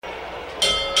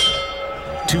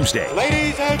Tuesday.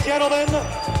 Ladies and gentlemen,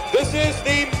 this is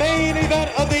the main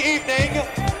event of the evening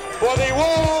for the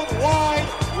Worldwide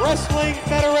Wrestling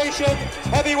Federation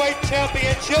Heavyweight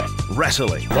Championship.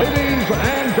 Wrestling. Ladies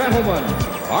and gentlemen,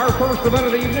 our first event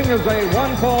of the evening is a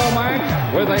one-fall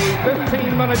match with a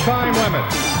 15-minute time limit.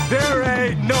 There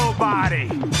ain't nobody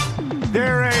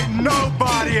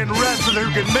in wrestling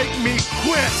who can make me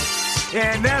quit.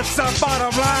 And that's the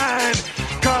bottom line,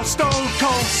 cause Stone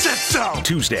Cold said so.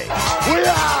 Tuesday. We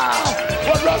are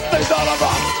what wrestling's all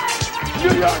about.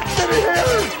 New York City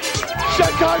here,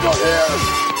 Chicago here,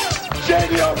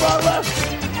 JD on my left,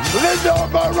 Linda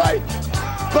on my right.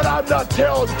 But I'm not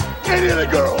telling any of the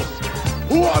girls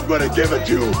who I'm going to give it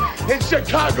to in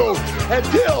Chicago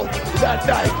until that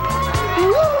night.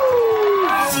 Woo!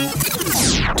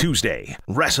 Tuesday,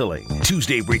 Wrestling.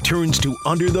 Tuesday returns to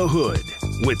Under the Hood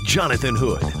with Jonathan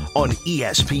Hood on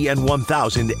ESPN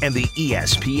 1000 and the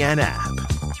ESPN app.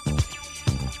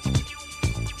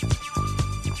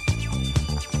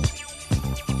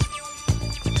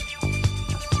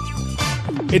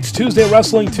 It's Tuesday,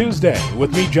 Wrestling Tuesday,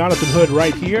 with me, Jonathan Hood,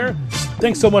 right here.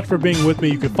 Thanks so much for being with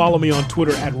me. You can follow me on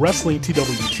Twitter at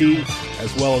WrestlingTWT,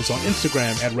 as well as on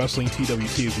Instagram at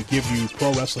WrestlingTWT, as we give you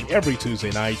pro wrestling every Tuesday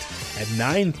night at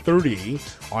 9:30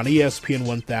 on ESPN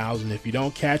 1000. If you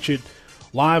don't catch it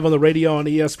live on the radio on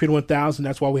ESPN 1000,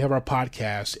 that's why we have our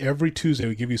podcast. Every Tuesday,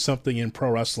 we give you something in pro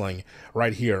wrestling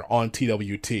right here on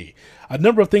TWT. A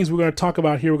number of things we're going to talk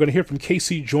about here. We're going to hear from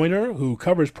Casey Joyner, who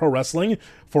covers pro wrestling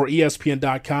for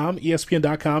ESPN.com.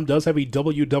 ESPN.com does have a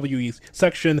WWE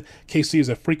section. Casey is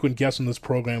a frequent guest on this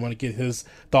program. I want to get his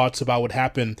thoughts about what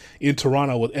happened in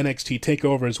Toronto with NXT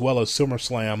TakeOver as well as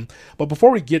SummerSlam. But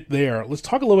before we get there, let's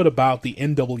talk a little bit about the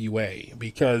NWA,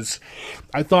 because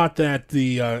I thought that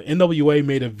the NWA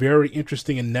made a very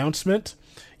interesting announcement.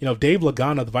 You know, Dave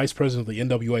Lagana, the vice president of the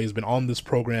NWA, has been on this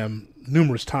program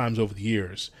numerous times over the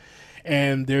years.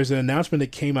 And there's an announcement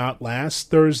that came out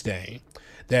last Thursday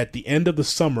that at the end of the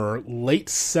summer, late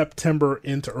September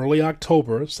into early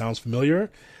October, sounds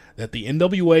familiar, that the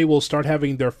NWA will start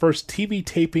having their first TV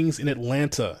tapings in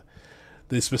Atlanta.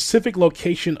 The specific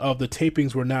location of the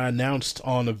tapings were not announced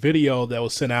on a video that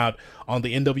was sent out on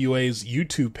the NWA's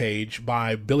YouTube page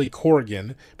by Billy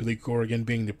Corrigan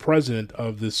being the president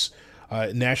of this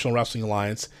National Wrestling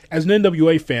Alliance. As an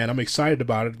NWA fan, I'm excited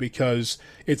about it because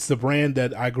it's the brand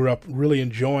that I grew up really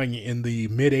enjoying in the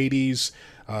mid-'80s,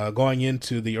 going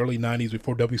into the early 90s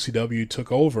before WCW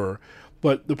took over.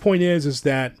 But the point is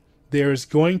that there's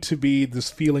going to be this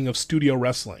feeling of studio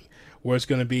wrestling, where it's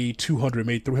going to be 200,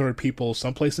 maybe 300 people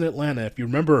someplace in Atlanta. If you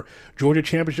remember Georgia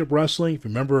Championship Wrestling, if you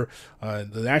remember the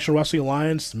National Wrestling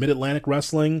Alliance, Mid-Atlantic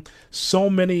Wrestling, so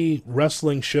many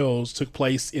wrestling shows took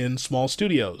place in small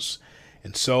studios.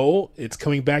 And so it's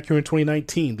coming back here in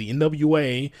 2019. The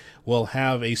NWA will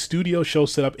have a studio show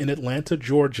set up in Atlanta,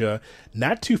 Georgia,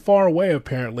 not too far away,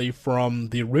 apparently, from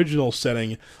the original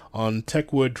setting on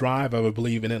Techwood Drive, I would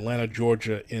believe, in Atlanta,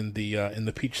 Georgia, in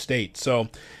the Peach State. So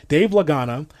Dave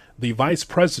Lagana, the vice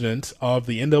president of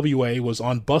the NWA, was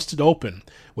on Busted Open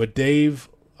with Dave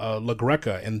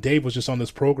LaGreca, and Dave was just on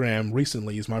this program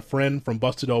recently. He's my friend from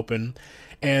Busted Open.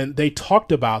 And they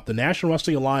talked about the National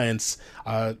Wrestling Alliance.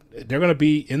 They're going to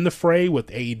be in the fray with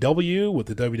AEW, with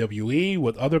the WWE,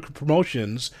 with other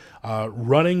promotions,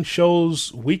 running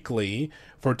shows weekly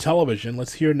for television.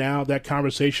 Let's hear now that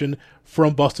conversation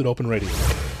from Busted Open Radio.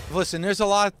 Listen, there's a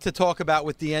lot to talk about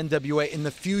with the NWA in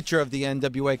the future of the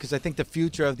NWA, because I think the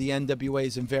future of the NWA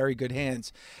is in very good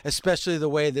hands, especially the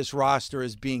way this roster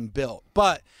is being built.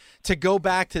 But to go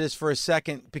back to this for a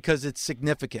second, because it's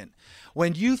significant.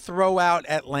 When you throw out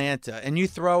Atlanta and you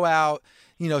throw out,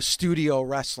 studio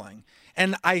wrestling,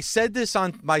 and I said this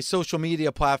on my social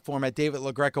media platform at David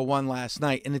LaGreca 1 last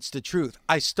night, and it's the truth.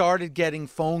 I started getting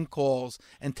phone calls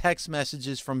and text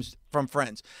messages from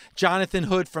friends. Jonathan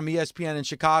Hood from ESPN in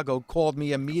Chicago called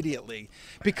me immediately,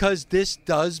 because this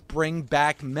does bring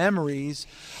back memories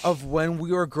of when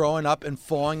we were growing up and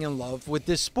falling in love with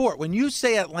this sport. When you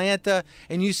say Atlanta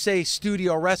and you say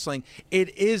studio wrestling,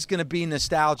 it is going to be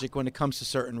nostalgic when it comes to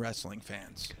certain wrestling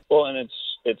fans. Well, and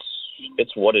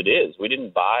it's what it is. We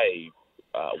didn't buy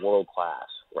world-class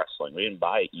wrestling. We didn't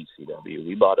buy ECW.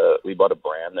 We bought a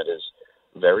brand that is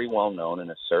very well known in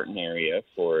a certain area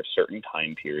for a certain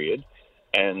time period.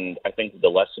 And I think the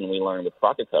lesson we learned with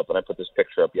Crockett Cup, and I put this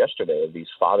picture up yesterday of these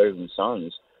fathers and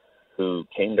sons who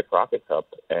came to Crockett Cup,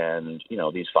 and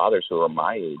these fathers who are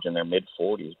my age in their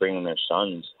mid-40s bringing their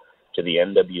sons to the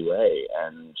NWA,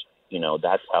 and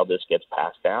that's how this gets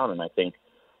passed down. And I think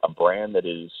a brand that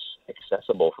is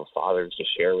accessible for fathers to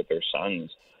share with their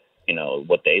sons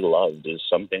what they loved is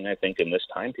something I think in this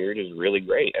time period is really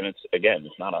great. And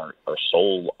it's not our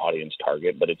sole audience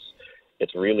target, but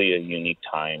it's really a unique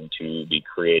time to be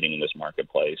creating in this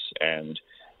marketplace. And,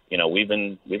 we've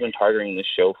been targeting this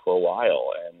show for a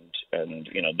while, and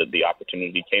the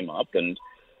opportunity came up, and,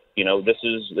 this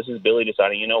is Billy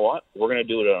deciding, you know what, we're going to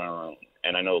do it on our own.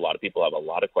 And I know a lot of people have a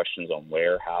lot of questions on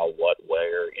where, how, what,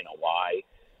 where, why.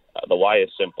 The why is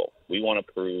simple. We want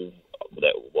to prove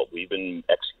that what we've been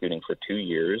executing for 2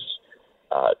 years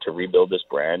to rebuild this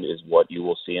brand is what you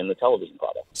will see in the television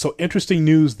product. So interesting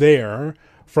news there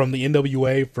from the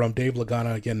NWA, from Dave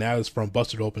Lagana. Again, that is from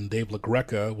Busted Open. Dave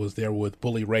LaGreca was there with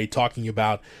Bully Ray talking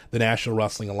about the National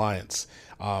Wrestling Alliance.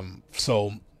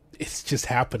 So it's just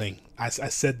happening. I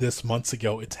said this months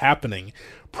ago. It's happening.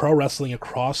 Pro wrestling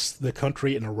across the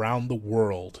country and around the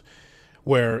world,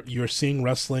 where you're seeing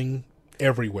wrestling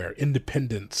everywhere.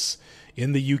 Independents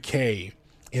in the UK,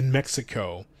 in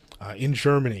Mexico, in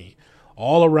Germany,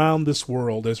 all around this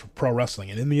world there's pro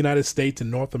wrestling. And in the United States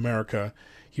and North America,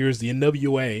 here's the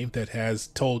NWA that has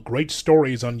told great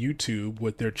stories on YouTube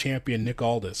with their champion Nick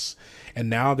Aldis. And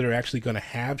now they're actually going to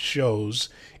have shows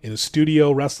in a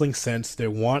studio wrestling sense. They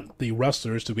want the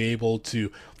wrestlers to be able to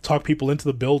talk people into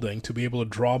the building, to be able to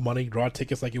draw money, draw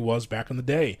tickets like it was back in the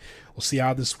day. We'll see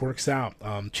how this works out.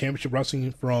 Championship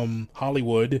Wrestling from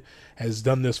Hollywood has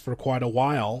done this for quite a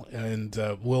while. And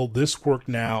will this work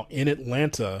now in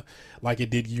Atlanta like it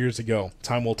did years ago?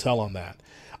 Time will tell on that.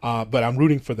 But I'm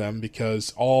rooting for them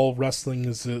because all wrestling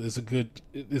is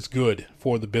good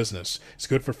for the business. It's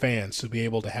good for fans to be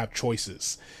able to have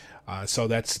choices. So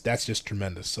that's just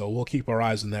tremendous. So we'll keep our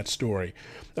eyes on that story.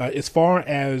 As far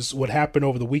as what happened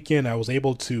over the weekend, I was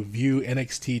able to view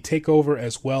NXT TakeOver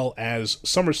as well as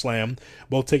SummerSlam,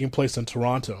 both taking place in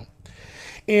Toronto.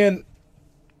 And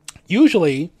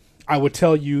usually I would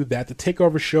tell you that the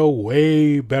TakeOver show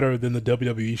way better than the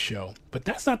WWE show, but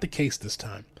that's not the case this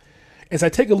time. As I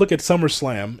take a look at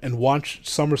SummerSlam and watch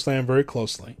SummerSlam very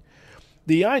closely,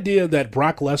 the idea that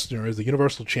Brock Lesnar is the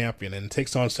Universal Champion and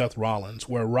takes on Seth Rollins,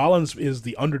 where Rollins is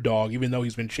the underdog even though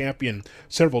he's been champion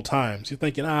several times, you're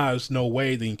thinking, there's no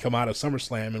way they can come out of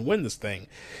SummerSlam and win this thing.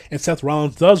 And Seth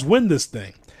Rollins does win this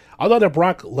thing. I thought that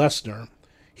Brock Lesnar,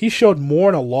 he showed more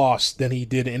in a loss than he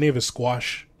did any of his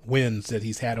squash wins that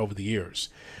he's had over the years.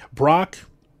 Brock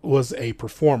was a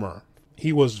performer.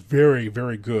 He was very,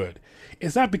 very good.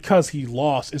 It's not because he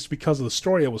lost, it's because of the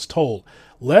story that was told.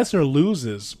 Lesnar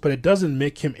loses, but it doesn't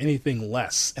make him anything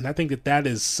less. And I think that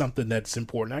is something that's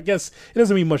important. I guess it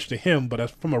doesn't mean much to him, but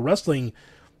from a wrestling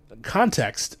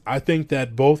context, I think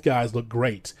that both guys look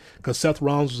great. Because Seth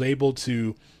Rollins was able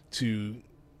to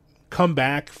come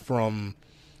back from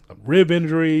rib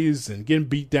injuries and getting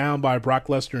beat down by Brock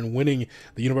Lesnar and winning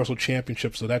the Universal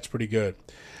Championship, so that's pretty good.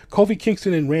 Kofi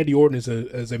Kingston and Randy Orton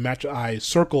is a match I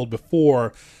circled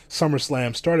before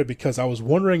SummerSlam started because I was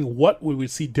wondering what we would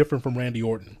see different from Randy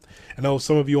Orton. I know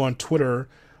some of you on Twitter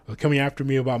are coming after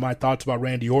me about my thoughts about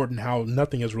Randy Orton, how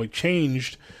nothing has really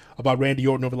changed about Randy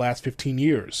Orton over the last 15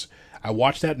 years. I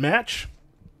watched that match.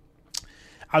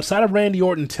 Outside of Randy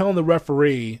Orton telling the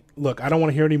referee, look, I don't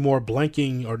want to hear any more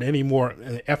blanking or any more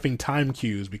effing time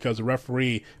cues, because the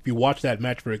referee, if you watch that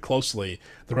match very closely,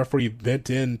 the referee bent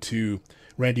into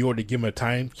Randy Orton to give him a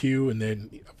time cue, and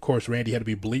then, of course, Randy had to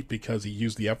be bleeped because he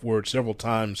used the F word several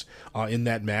times in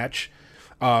that match.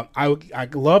 I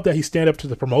love that he stand up to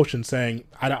the promotion saying,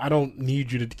 I don't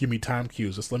need you to give me time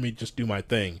cues. Let me just do my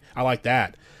thing. I like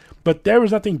that. But there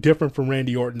was nothing different from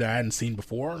Randy Orton that I hadn't seen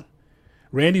before.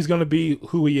 Randy's going to be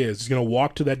who he is. He's going to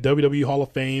walk to that WWE Hall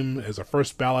of Fame as a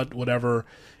first ballot, whatever,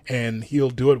 and he'll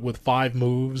do it with 5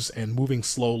 moves and moving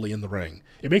slowly in the ring.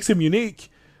 It makes him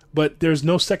unique, but there's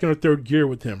no second or third gear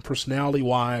with him.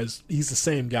 Personality-wise, he's the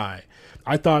same guy.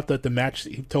 I thought that the match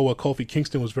he told with Kofi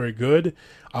Kingston was very good.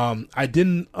 I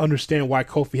didn't understand why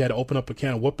Kofi had to open up a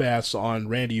can of whoop-ass on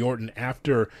Randy Orton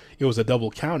after it was a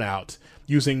double count-out,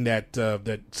 using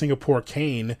that Singapore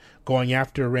cane going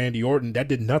after Randy Orton. That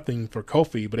did nothing for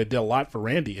Kofi, but it did a lot for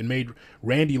Randy. It made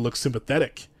Randy look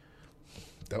sympathetic.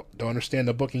 Don't understand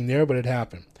the booking there, but it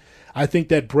happened. I think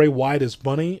that Bray Wyatt is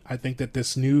money. I think that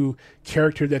this new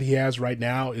character that he has right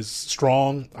now is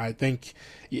strong. I think,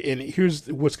 and here's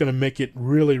what's going to make it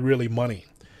really, really money.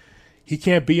 He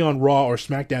can't be on Raw or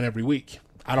SmackDown every week.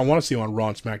 I don't want to see him on Raw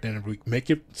and SmackDown every week. Make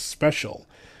it special.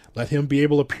 Let him be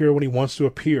able to appear when he wants to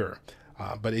appear.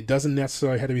 But it doesn't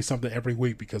necessarily have to be something every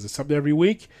week, because it's something every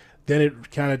week, then it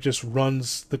kind of just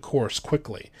runs the course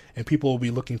quickly, and people will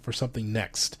be looking for something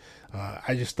next.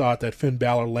 I just thought that Finn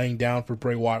Balor laying down for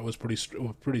Bray Wyatt was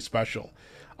pretty special.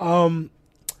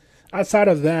 Outside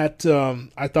of that,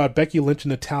 I thought Becky Lynch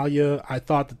and Natalya, I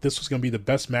thought that this was going to be the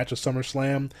best match of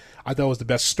SummerSlam. I thought it was the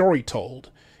best story told.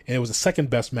 And it was the second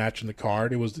best match in the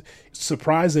card. It was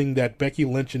surprising that Becky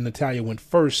Lynch and Natalya went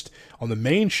first on the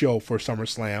main show for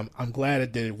SummerSlam. I'm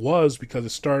glad that it was, because it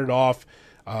started off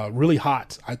really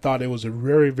hot. I thought it was a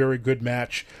very, very good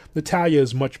match. Natalya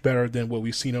is much better than what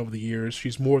we've seen over the years.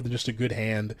 She's more than just a good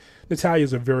hand. Natalya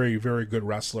is a very, very good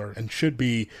wrestler and should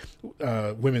be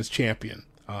women's champion.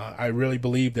 I really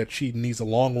believe that she needs a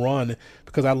long run,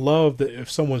 because I love that if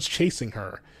someone's chasing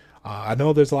her. I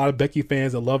know there's a lot of Becky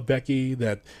fans that love Becky,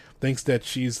 that thinks that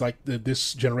she's like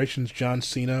this generation's John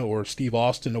Cena or Steve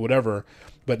Austin or whatever,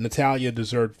 but Natalya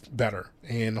deserved better.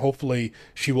 And hopefully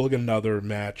she will get another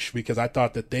match, because I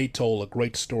thought that they told a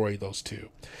great story, those two.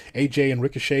 AJ and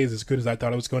Ricochet is as good as I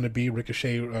thought it was going to be.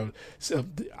 Ricochet,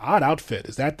 odd outfit.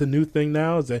 Is that the new thing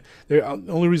now? Is that the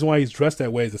only reason why he's dressed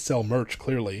that way is to sell merch,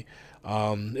 clearly.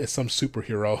 Is some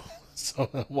superhero. So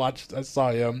I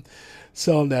saw him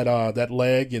selling that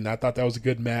leg, and I thought that was a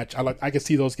good match. I can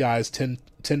see those guys 10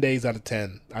 days out of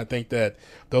 10. I think that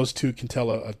those two can tell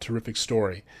a terrific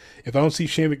story. If I don't see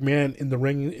Shane McMahon in the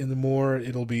ring anymore,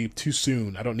 it'll be too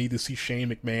soon. I don't need to see Shane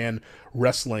McMahon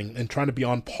wrestling and trying to be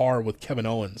on par with Kevin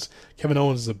Owens. Kevin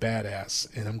Owens is a badass,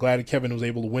 and I'm glad that Kevin was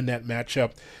able to win that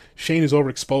matchup. Shane is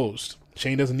overexposed.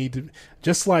 Shane doesn't need to,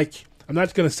 just like, I'm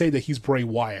not going to say that he's Bray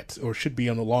Wyatt or should be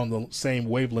along the same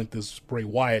wavelength as Bray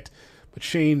Wyatt, but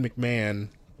Shane McMahon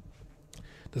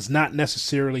does not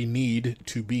necessarily need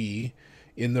to be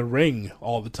in the ring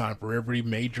all the time for every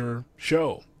major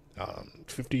show.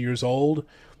 50 years old,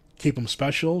 keep him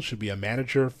special, should be a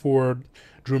manager for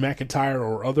Drew McIntyre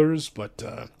or others, but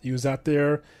he was out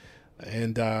there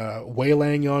and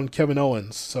waylaying on Kevin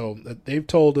Owens. So they've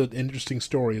told an interesting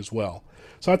story as well.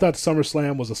 So I thought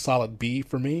SummerSlam was a solid B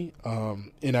for me.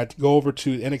 And I'd go over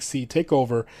to NXT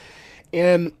TakeOver,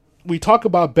 and we talk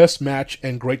about best match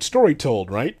and great story told,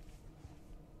 right?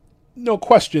 No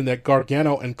question that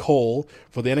Gargano and Cole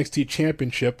for the NXT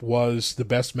Championship was the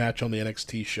best match on the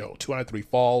NXT show. 2 out of 3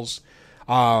 falls.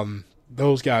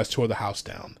 Those guys tore the house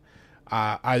down.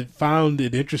 I found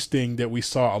it interesting that we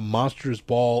saw a Monsters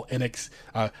Ball TNA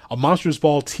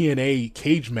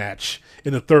cage match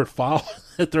in the third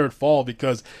fall,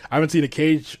 because I haven't seen a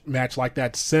cage match like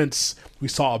that since we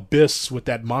saw Abyss with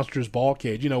that Monsters Ball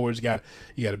cage. You know, where you got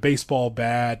a baseball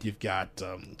bat, you've got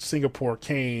Singapore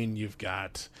cane, you've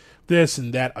got this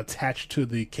and that attached to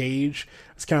the cage.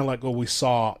 It's kind of like what we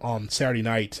saw on Saturday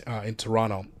night in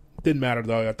Toronto. Didn't matter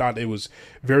though. I thought it was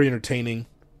very entertaining.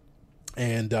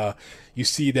 And you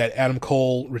see that Adam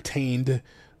Cole retained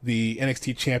the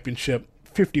NXT Championship.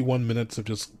 51 minutes of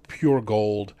just pure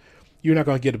gold. You're not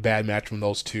going to get a bad match from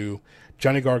those two.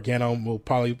 Johnny Gargano will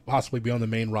possibly be on the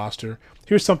main roster.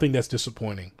 Here's something that's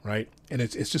disappointing, right? And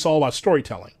it's just all about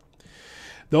storytelling.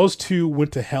 Those two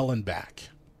went to hell and back.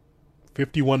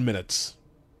 51 minutes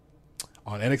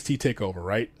on NXT TakeOver,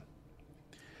 right?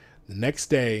 The next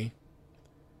day,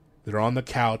 they're on the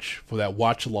couch for that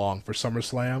watch-along for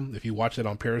SummerSlam. If you watch it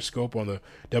on Periscope on the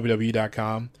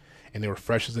WWE.com, and they were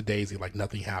fresh as a daisy, like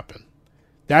nothing happened.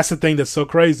 That's the thing that's so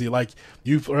crazy. Like,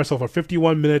 you wrestled for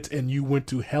 51 minutes, and you went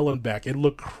to hell and back. It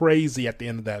looked crazy at the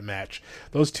end of that match.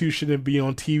 Those two shouldn't be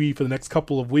on TV for the next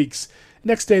couple of weeks.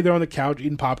 Next day, they're on the couch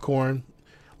eating popcorn,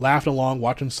 laughing along,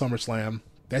 watching SummerSlam.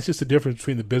 That's just the difference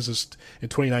between the business in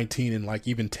 2019 and like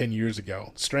even 10 years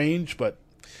ago. Strange, but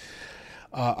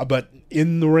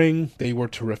in the ring, they were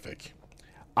terrific.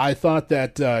 I thought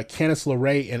that Candice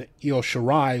LeRae and Io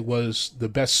Shirai was the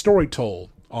best story told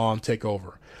on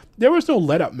TakeOver. There was no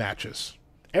let-up matches.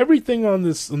 Everything on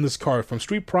this card, from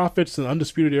Street Profits and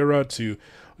Undisputed Era to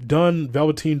Dunn,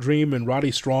 Velveteen Dream, and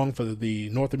Roddy Strong for the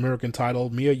North American title,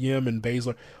 Mia Yim and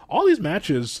Baszler, all these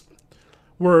matches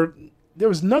there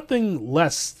was nothing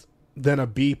less than a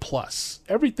B+.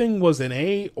 Everything was an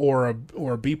A or a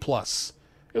B+.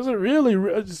 It was a really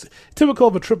typical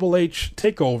of a Triple H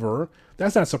takeover.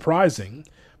 That's not surprising.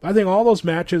 But I think all those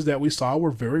matches that we saw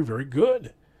were very, very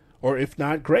good. Or if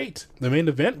not great. The main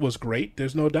event was great,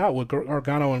 there's no doubt, with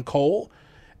Gargano and Cole.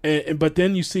 But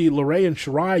then you see LeRae and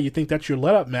Shirai, you think that's your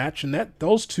let-up match, and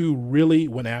those two really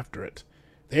went after it.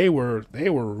 They were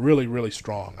really, really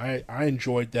strong. I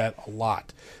enjoyed that a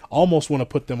lot. Almost want to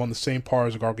put them on the same par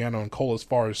as Gargano and Cole as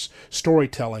far as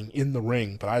storytelling in the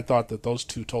ring, but I thought that those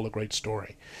two told a great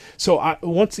story. So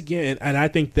once again, and I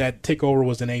think that TakeOver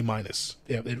was an A-.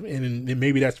 And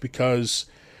maybe that's because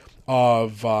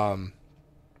of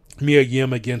Mia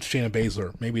Yim against Shayna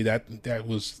Baszler. Maybe that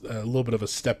was a little bit of a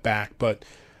step back, but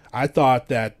I thought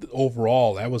that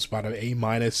overall that was about an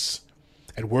A-,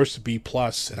 at worst a B+,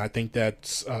 and I think that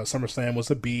SummerSlam was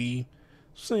a B.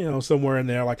 somewhere in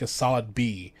there like a solid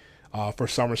B for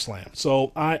SummerSlam.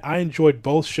 So I enjoyed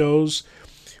both shows.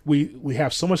 We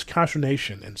have so much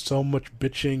consternation and so much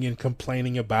bitching and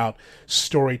complaining about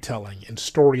storytelling and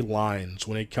storylines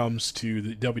when it comes to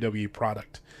the WWE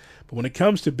product. But when it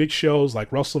comes to big shows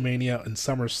like WrestleMania and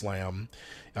SummerSlam,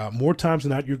 more times than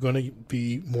not, you're going to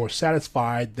be more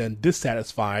satisfied than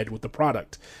dissatisfied with the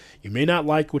product. You may not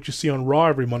like what you see on Raw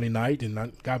every Monday night,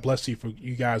 and God bless you for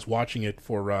you guys watching it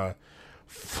for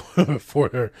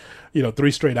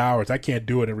 3 straight hours. I can't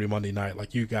do it every Monday night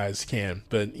like you guys can.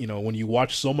 But when you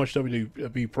watch so much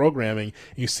WWE programming,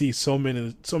 you see so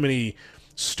many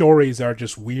stories that are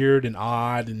just weird and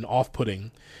odd and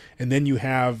off-putting. And then you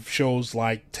have shows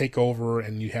like TakeOver,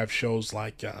 and you have shows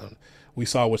like we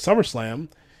saw with SummerSlam.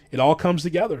 It all comes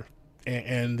together,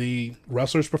 and the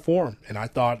wrestlers perform. And I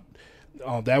thought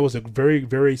that was a very,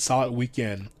 very solid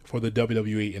weekend for the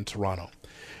WWE in Toronto.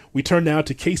 We turn now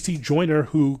to Casey Joyner,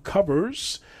 who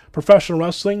covers professional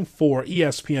wrestling for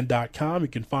ESPN.com. You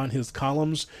can find his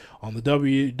columns on the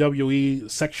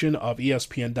WWE section of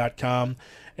ESPN.com.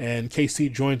 And Casey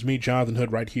joins me, Jonathan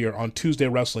Hood, right here on Tuesday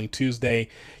Wrestling Tuesday.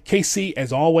 Casey,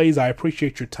 as always, I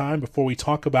appreciate your time. Before we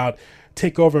talk about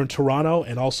TakeOver in Toronto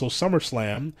and also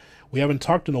SummerSlam, we haven't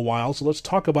talked in a while, so let's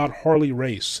talk about Harley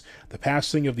Race, the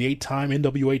passing of the 8-time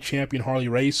NWA champion Harley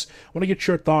Race. I want to get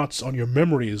your thoughts on your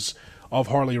memories of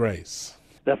Harley Race.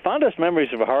 The fondest memories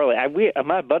of Harley,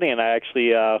 my buddy and I actually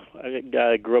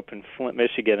grew up in Flint,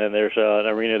 Michigan, and there's an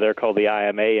arena there called the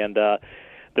IMA, and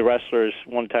the wrestlers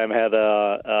one time had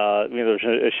there's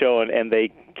a show, and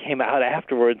they came out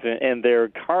afterwards, and their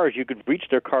cars, you could reach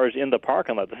their cars in the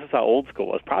parking lot. This is how old school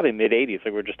it was, probably mid-'80s, like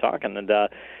we were just talking, and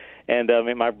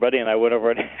my buddy and I went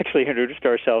over and actually introduced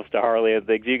ourselves to Harley and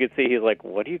things. You could see he's like,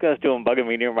 "What are you guys doing bugging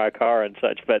me near my car?" and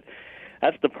such, but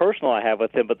that's the personal I have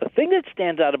with him. But the thing that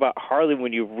stands out about Harley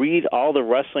when you read all the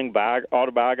wrestling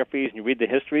autobiographies and you read the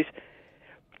histories,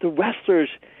 the wrestlers,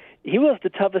 he was the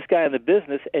toughest guy in the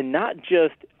business, and not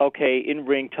just,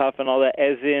 in-ring tough and all that,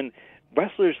 as in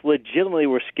wrestlers legitimately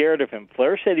were scared of him.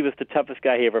 Flair said he was the toughest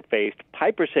guy he ever faced.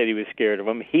 Piper said he was scared of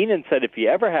him. Heenan said if you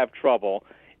ever have trouble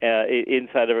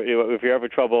if you ever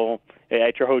have trouble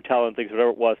at your hotel and things, whatever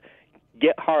it was,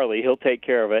 get Harley. He'll take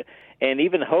care of it. And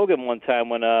even Hogan one time,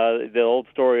 when the old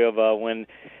story of when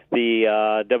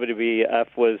the WWF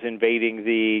was invading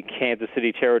the Kansas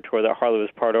City territory that Harley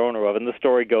was part owner of, and the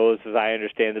story goes, as I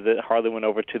understand it, that Harley went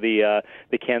over to the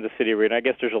Kansas City arena. I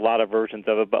guess there's a lot of versions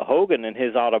of it, but Hogan, in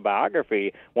his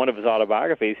autobiography, one of his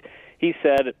autobiographies, he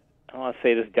said, I want to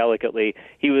say this delicately,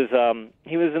 he was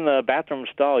in the bathroom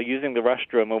stall using the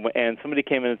restroom, and somebody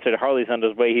came in and said Harley's on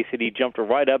his way. He said he jumped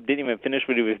right up, didn't even finish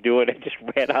what he was doing, and just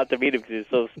ran out to meet him because he was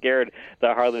so scared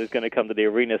that Harley was going to come to the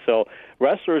arena. So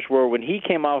wrestlers were, when he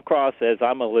came across as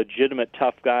I'm a legitimate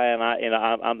tough guy and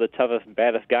I'm the toughest and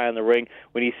baddest guy in the ring,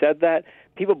 when he said that,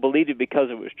 people believed it because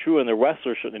it was true, and the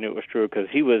wrestlers certainly knew it was true because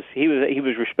he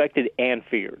was respected and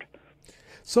feared.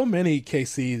 So many,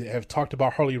 KC, have talked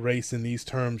about Harley Race in these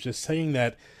terms, just saying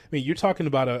that, you're talking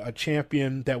about a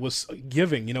champion that was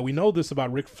giving. We know this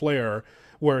about Ric Flair,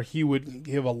 where he would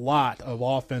give a lot of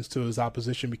offense to his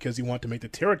opposition because he wanted to make the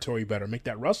territory better, make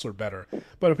that wrestler better.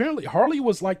 But apparently Harley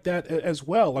was like that as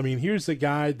well. Here's a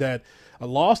guy that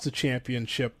lost the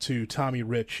championship to Tommy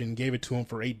Rich and gave it to him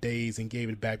for 8 days and gave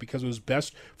it back because it was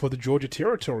best for the Georgia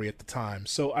territory at the time.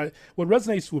 So what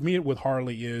resonates with me with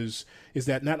Harley is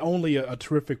that not only a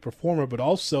terrific performer, but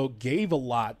also gave a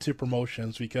lot to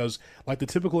promotions because, like the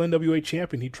typical NWA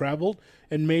champion, he traveled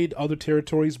and made other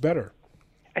territories better.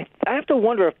 I have to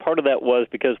wonder if part of that was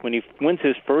because when he wins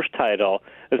his first title,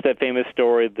 there's that famous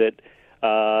story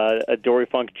that Dory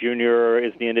Funk Jr.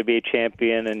 is the NWA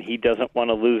champion, and he doesn't want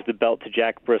to lose the belt to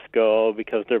Jack Briscoe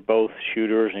because they're both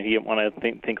shooters, and he didn't want to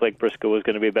think like Briscoe was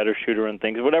going to be a better shooter and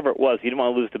things. Whatever it was, he didn't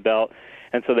want to lose the belt,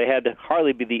 and so they had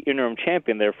Harley be the interim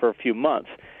champion there for a few months.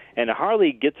 And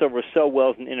Harley gets over so well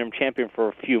as an interim champion for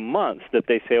a few months that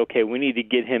they say, okay, we need to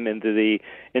get him into the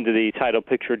title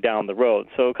picture down the road.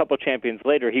 So a couple of champions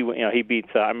later, he beats.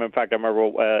 I remember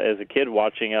as a kid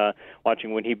watching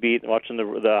when he watching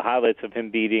the highlights of him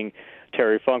beating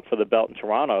Terry Funk for the belt in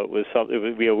Toronto. It was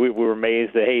we were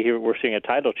amazed that here we're seeing a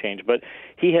title change, but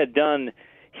he had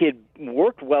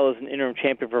worked well as an interim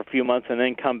champion for a few months and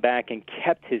then come back and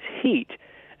kept his heat.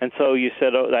 And so you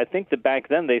said, I think that back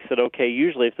then they said, okay,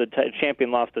 usually if the champion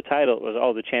lost the title, it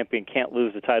was, the champion can't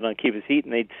lose the title and keep his heat.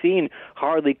 And they'd seen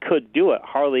Harley could do it.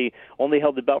 Harley only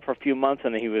held the belt for a few months,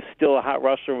 and he was still a hot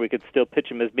wrestler, and we could still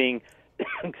pitch him as being,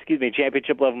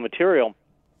 championship-level material.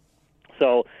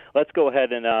 So let's go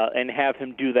ahead and have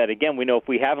him do that again. We know if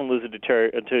we have him lose it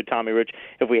to Tommy Rich,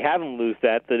 if we have him lose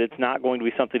that it's not going to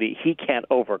be something that he can't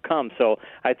overcome. So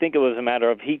I think it was a matter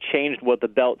of he changed what the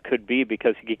belt could be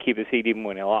because he could keep his heat even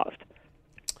when he lost.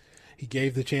 He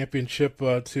gave the championship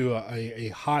to a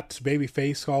hot baby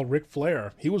face called Ric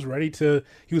Flair. He was ready to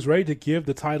give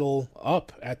the title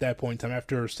up at that point in time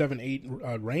after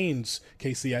 7-8 reigns.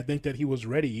 Casey, I think that he was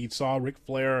ready. He saw Ric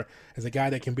Flair as a guy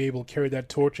that can be able to carry that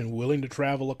torch and willing to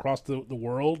travel across the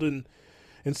world, and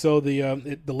so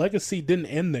the legacy didn't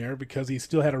end there because he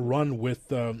still had a run with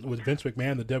Vince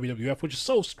McMahon, the WWF, which is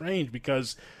so strange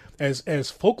because as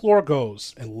folklore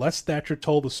goes, and Les Thatcher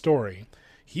told the story.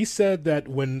 He said that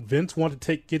when Vince wanted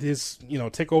to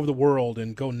take over the world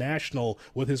and go national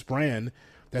with his brand,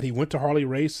 that he went to Harley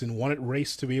Race and wanted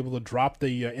Race to be able to drop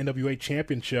the NWA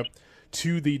championship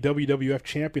to the WWF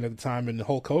champion at the time, in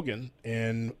Hulk Hogan,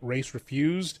 and Race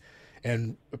refused.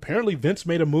 And apparently Vince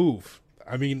made a move.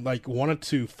 I mean, like, wanted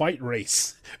to fight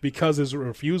Race because of his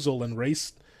refusal, and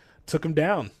Race took him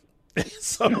down.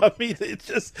 So, I mean, it's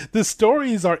just, the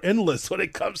stories are endless when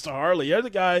it comes to Harley. You're the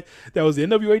guy that was the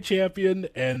NWA champion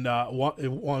and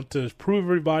want to prove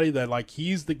everybody that, like,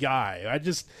 he's the guy.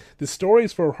 The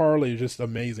stories for Harley are just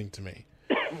amazing to me.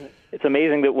 It's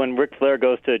amazing that when Ric Flair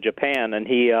goes to Japan and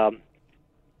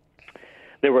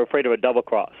they were afraid of a double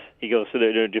cross. He goes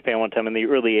to Japan one time in the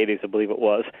early 80s, I believe it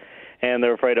was. And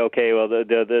they're afraid, okay, well, the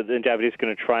Japanese are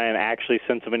going to try and actually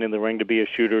send somebody in the ring to be a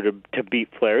shooter to beat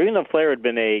Flair. Even though Flair had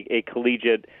been a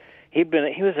collegiate, he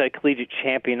was a collegiate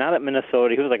champion, not at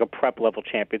Minnesota. He was like a prep level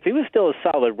champion. So he was still a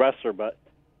solid wrestler, but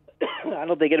I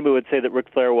don't think anybody would say that Ric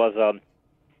Flair was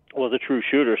a true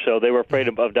shooter. So they were afraid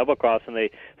of double cross, and they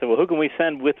said, well, who can we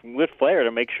send with Flair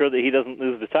to make sure that he doesn't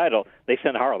lose the title? They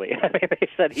sent Harley. I mean, they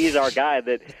said he's our guy.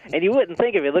 And you wouldn't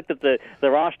think, if you looked at the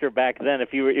roster back then,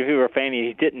 if you were a fan and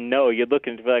you didn't know, you'd look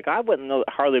and be like, I wouldn't know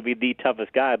that Harley would be the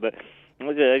toughest guy, but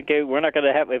okay, we're not going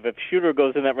to have, if a shooter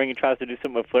goes in that ring and tries to do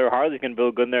something with Flair, Harley's going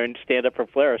to go in there and stand up for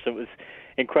Flair. So it was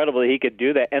incredible that he could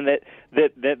do that, and that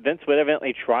Vince would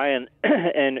evidently try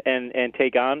and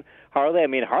take on Harley. I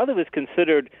mean, Harley was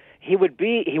considered, he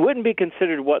wouldn't be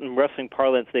considered what in wrestling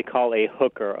parlance they call a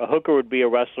hooker. A hooker would be a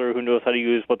wrestler who knows how to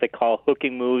use what they call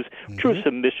hooking moves, true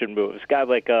submission moves. Guys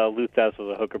like Lou Thesz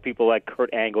was a hooker. People like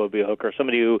Kurt Angle would be a hooker.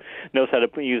 Somebody who knows how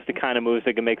to use the kind of moves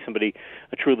that can make somebody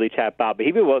truly tap out. But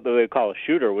he'd be what they call a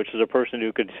shooter, which is a person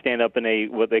who could stand up in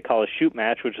what they call a shoot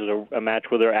match, which is a match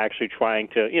where they're actually trying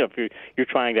to, if you're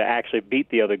trying to actually beat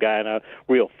the other guy in a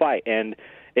real fight. And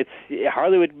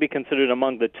Harley would be considered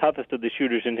among the toughest of the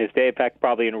shooters in his day, in fact,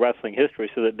 probably in wrestling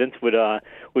history, so that Vince would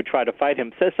try to fight him.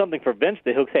 It says something for Vince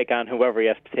that he'll take on whoever he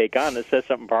has to take on. It says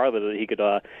something for Harley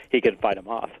that he could fight him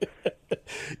off.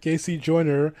 Casey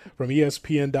Joyner from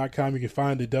ESPN.com. You can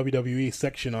find the WWE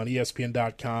section on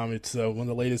ESPN.com. It's one of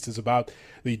the latest is about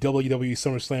the WWE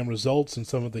SummerSlam results and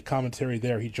some of the commentary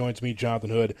there. He joins me,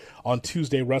 Jonathan Hood, on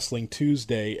Tuesday Wrestling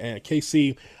Tuesday. And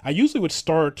Casey, I usually would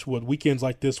start with weekends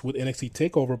like this with NXT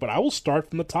TakeOver, but I will start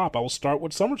from the top. I will start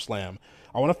with SummerSlam.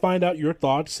 I want to find out your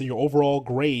thoughts and your overall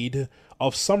grade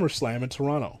of SummerSlam in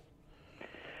Toronto.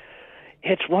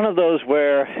 It's one of those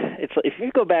where it's, if you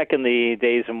go back in the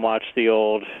days and watch the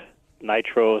old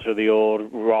Nitros or the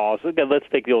old Raws, let's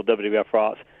take the old WWF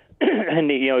Raws,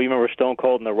 and you remember Stone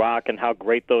Cold and The Rock and how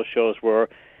great those shows were,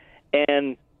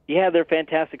 and yeah, they're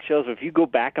fantastic shows. If you go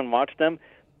back and watch them,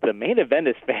 the main event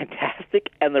is fantastic,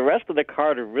 and the rest of the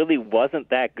card really wasn't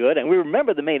that good. And we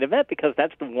remember the main event because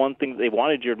that's the one thing that they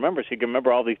wanted you to remember, so you can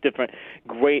remember all these different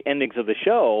great endings of the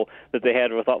show that they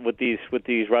had with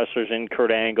these wrestlers and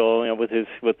Kurt Angle,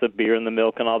 with the beer and the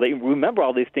milk and all that. You remember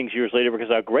all these things years later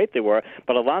because of how great they were.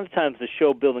 But a lot of times the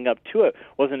show building up to it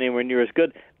wasn't anywhere near as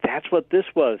good. That's what this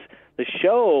was. The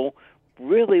show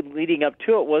really leading up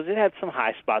to it had some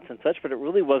high spots and such, but it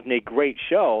really wasn't a great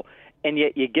show. And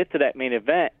yet you get to that main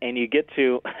event, and you get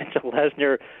to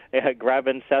Lesnar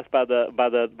grabbing Seth by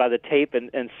the tape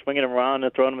and swinging him around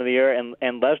and throwing him in the air,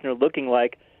 and Lesnar looking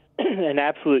like an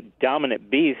absolute dominant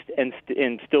beast and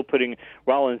still putting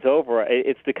Rollins over.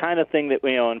 It's the kind of thing that,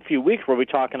 in a few weeks we'll be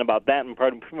talking about that and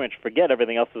pretty much forget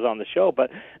everything else is on the show. But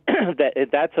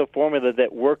that's a formula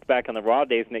that worked back in the Raw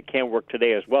days, and it can work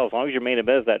today as well. As long as your main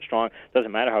event is that strong, it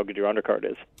doesn't matter how good your undercard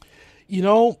is.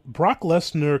 Brock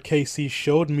Lesnar, KC,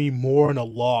 showed me more in a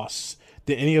loss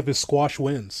than any of his squash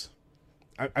wins.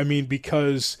 I mean,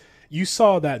 because you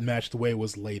saw that match the way it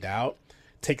was laid out.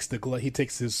 takes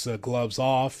his gloves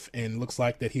off and looks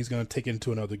like that he's going to take it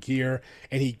into another gear.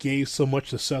 And he gave so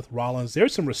much to Seth Rollins.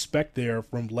 There's some respect there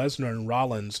from Lesnar and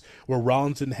Rollins, where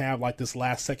Rollins didn't have like this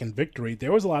last-second victory.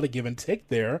 There was a lot of give and take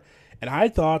there. And I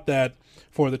thought that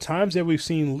for the times that we've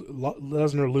seen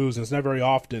Lesnar lose, and it's not very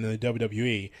often in the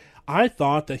WWE, I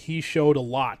thought that he showed a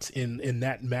lot in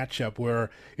that matchup, where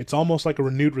it's almost like a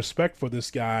renewed respect for this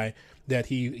guy, that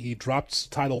he drops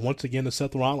the title once again to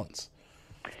Seth Rollins.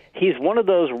 He's one of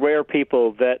those rare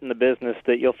people that in the business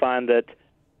that you'll find that,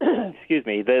 excuse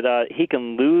me, that he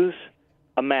can lose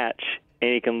a match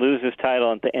and he can lose his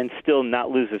title and still not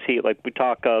lose his heat. Like we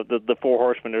talk, the Four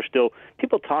Horsemen are still,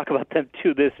 people talk about them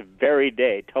to this very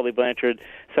day. Tully Blanchard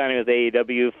signing with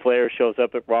AEW, Flair shows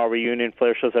up at Raw Reunion,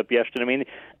 Flair shows up yesterday. I mean,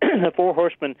 the Four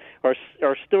Horsemen are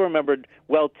still remembered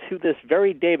well to this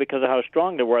very day because of how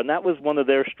strong they were, and that was one of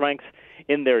their strengths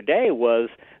in their day, was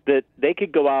that they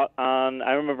could go out on,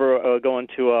 I remember going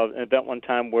to an event one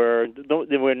time when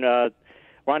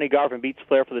Ronnie Garvin beats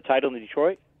Flair for the title in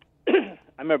Detroit.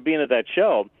 I remember being at that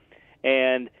show,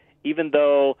 and even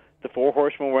though the Four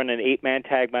Horsemen were in an 8-man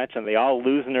tag match, and they all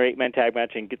lose in their 8-man tag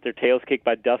match and get their tails kicked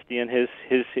by Dusty and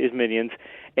his minions,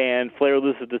 and Flair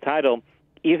loses the title,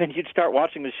 even you'd start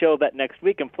watching the show that next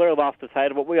week, and Flair lost the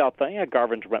title, but we all thought, yeah,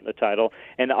 Garvin's renting the title,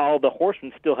 and all the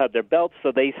Horsemen still had their belts,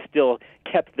 so they still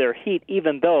kept their heat,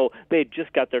 even though they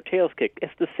just got their tails kicked.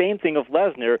 It's the same thing of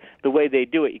Lesnar, the way they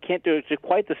do it. You can't do it to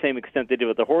quite the same extent they do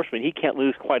with the Horsemen. He can't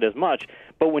lose quite as much,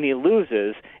 but when he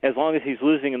loses, as long as he's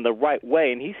losing in the right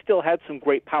way, and he still had some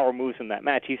great power moves in that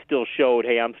match, he still showed,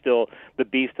 hey, I'm still the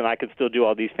beast, and I can still do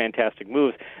all these fantastic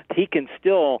moves. He can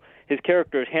still... His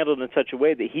character is handled in such a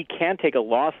way that he can take a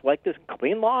loss like this,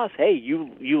 clean loss. Hey,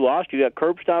 you lost. You got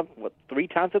curb stomped, 3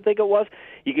 times I think it was?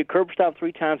 You get curb stomped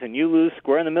 3 times and you lose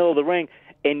square in the middle of the ring.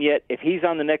 And yet, if he's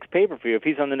on the next pay-per-view, if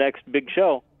he's on the next big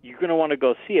show, you're going to want to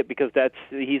go see it because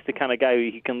he's the kind of guy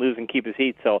who he can lose and keep his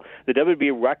heat. So the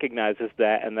WWE recognizes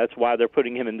that, and that's why they're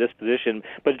putting him in this position.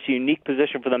 But it's a unique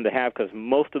position for them to have because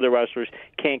most of the wrestlers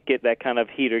can't get that kind of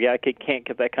heat or can't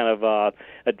get that kind of a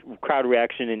crowd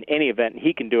reaction in any event. And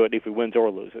he can do it if he wins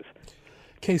or loses.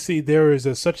 KC, there is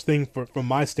a such thing from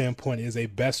my standpoint is a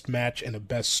best match and a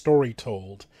best story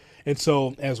told. And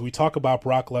so as we talk about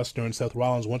Brock Lesnar and Seth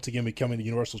Rollins once again becoming the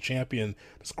Universal Champion,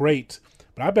 it's great.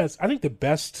 But I think the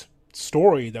best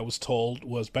story that was told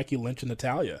was Becky Lynch and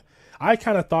Natalya. I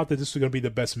kind of thought that this was going to be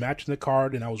the best match in the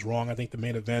card, and I was wrong. I think the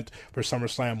main event for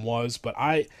SummerSlam was. But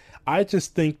I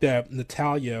just think that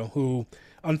Natalya, who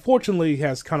unfortunately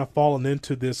has kind of fallen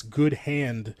into this good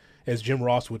hand, as Jim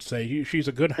Ross would say, she's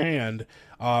a good hand,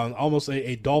 almost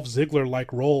a Dolph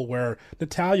Ziggler-like role where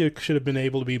Natalya should have been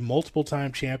able to be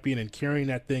multiple-time champion and carrying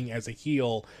that thing as a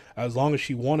heel as long as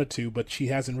she wanted to, but she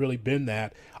hasn't really been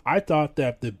that. I thought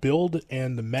that the build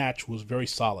and the match was very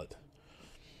solid.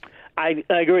 I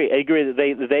agree. I agree that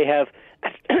they have.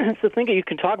 It's the thing that you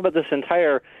can talk about this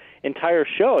entire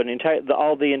show and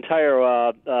the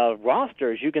entire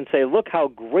rosters. You can say, look how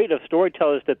great of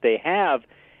storytellers that they have.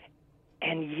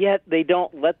 And yet they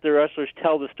don't let the wrestlers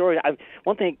tell the story.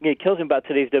 One thing that kills me about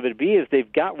today's WWE is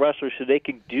they've got wrestlers who they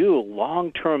can do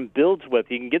long-term builds with.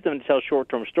 You can get them to tell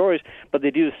short-term stories, but they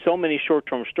do so many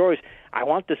short-term stories. I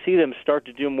want to see them start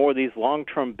to do more of these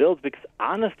long-term builds because,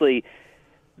 honestly,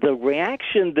 the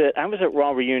reaction that I was at Raw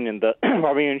Reunion, the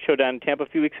Raw Reunion show down in Tampa a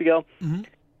few weeks ago. Mm-hmm.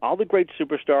 All the great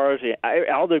superstars.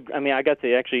 I got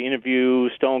to actually interview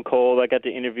Stone Cold. I got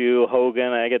to interview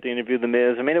Hogan. I got to interview The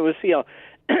Miz. I mean, it was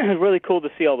it was really cool to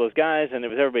see all those guys, and it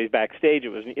was everybody's backstage. It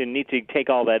was neat to take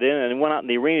all that in, and went out in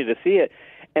the arena to see it.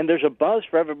 And there's a buzz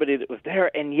for everybody that was there,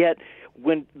 and yet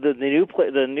when the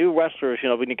new wrestlers,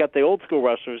 when you got the old school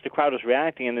wrestlers, the crowd was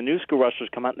reacting, and the new school wrestlers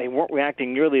come out, and they weren't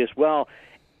reacting nearly as well.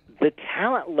 The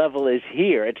talent level is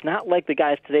here. It's not like the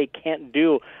guys today can't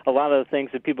do a lot of the things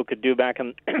that people could do back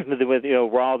in with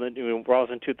Raw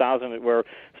in 2000, where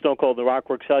Stone Cold and The Rock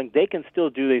were excelling. They can still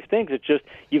do these things. It's just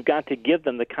you've got to give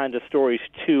them the kind of stories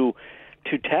to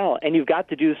tell, and you've got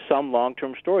to do some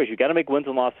long-term stories. You've got to make wins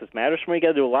and losses matter. So you got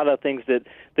to do a lot of things that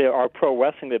there are pro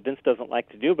wrestling that Vince doesn't like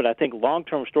to do. But I think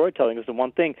long-term storytelling is the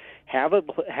one thing. Have a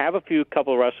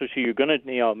couple of wrestlers who you're going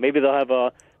to, maybe they'll have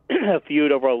a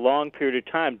feud over a long period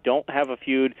of time. Don't have a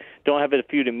feud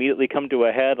immediately come to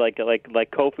a head like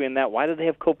Kofi and that. Why did they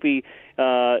have Kofi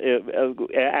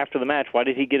after the match? Why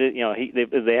did he get it?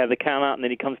 They have the count out and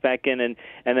then he comes back in and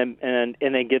then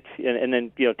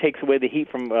takes away the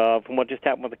heat from what just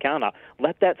happened with the count out.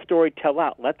 Let that story tell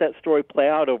out. Let that story play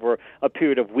out over a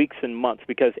period of weeks and months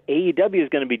because AEW is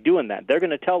going to be doing that. They're going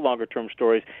to tell longer term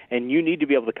stories, and you need to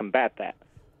be able to combat that.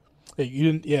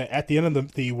 At the end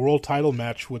of the world title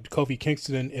match with Kofi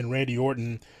Kingston and Randy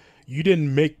Orton, you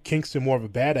didn't make Kingston more of a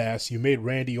badass. You made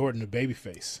Randy Orton a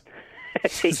babyface.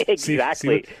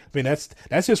 Exactly. I mean,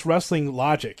 that's just wrestling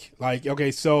logic. Like,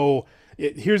 okay, so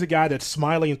here's a guy that's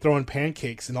smiling and throwing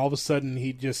pancakes, and all of a sudden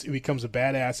he becomes a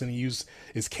badass and he used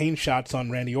his cane shots on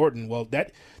Randy Orton. Well,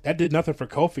 that did nothing for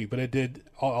Kofi, but it did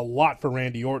a lot for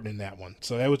Randy Orton in that one.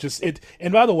 So that was just it.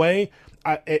 And by the way,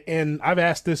 I've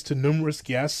asked this to numerous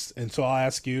guests, and so I'll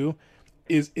ask you: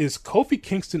 Is Kofi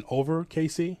Kingston over,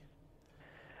 Casey?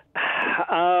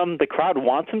 The crowd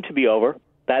wants him to be over.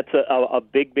 That's a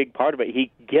big part of it.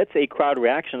 He gets a crowd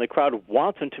reaction. The crowd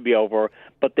wants him to be over,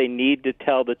 but they need to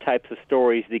tell the types of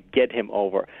stories that get him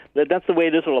over. That's the way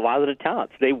it is with a lot of the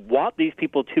talents. They want these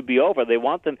people to be over. They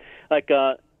want them, like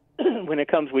when it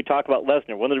comes, we talk about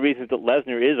Lesnar. One of the reasons that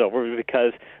Lesnar is over is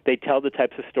because they tell the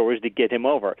types of stories that get him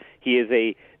over. He is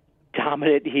a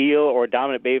dominant heel or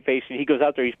dominant babyface, and he goes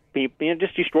out there, he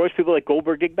just destroys people like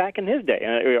Goldberg did back in his day,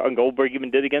 and Goldberg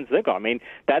even did against Ziggler. I mean,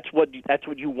 that's what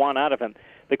you want out of him.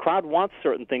 The crowd wants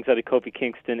certain things out of Kofi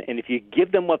Kingston, and if you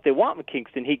give them what they want with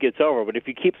Kingston, he gets over. But if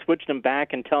you keep switching them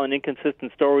back and telling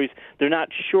inconsistent stories, they're not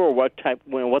sure what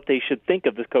they should think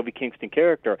of this Kofi Kingston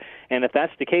character. And if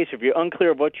that's the case, if you're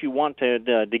unclear of what you want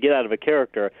to get out of a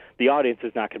character, the audience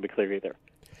is not going to be clear either.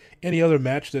 Any other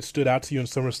match that stood out to you in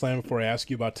SummerSlam before I ask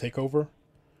you about TakeOver?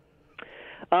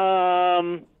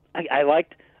 I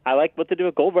liked what they do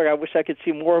with Goldberg. I wish I could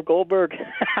see more of Goldberg.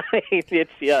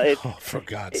 Oh, for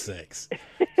God's sakes!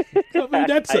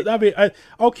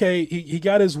 Okay. He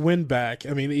got his win back.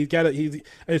 I mean,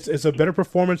 it's a better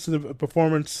performance than the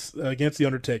performance against the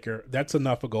Undertaker. That's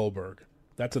enough of Goldberg.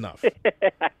 That's enough.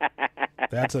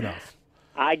 That's enough.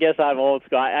 I guess I'm old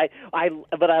school.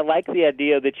 But I like the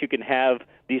idea that you can have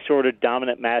these sort of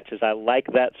dominant matches. I like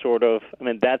that sort of. I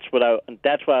mean, that's what I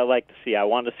like to see. I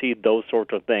want to see those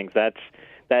sorts of things. Because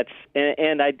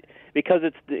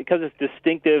it's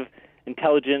distinctive,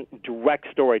 intelligent, direct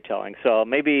storytelling. So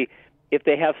maybe if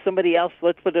they have somebody else,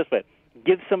 let's put it this way: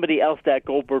 give somebody else that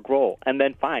Goldberg role, and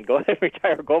then fine, go ahead and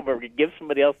retire Goldberg. Give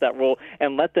somebody else that role,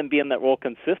 and let them be in that role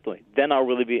consistently. Then I'll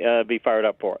really be fired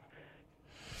up for it.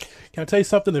 Can I tell you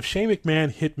something? If Shane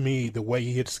McMahon hit me the way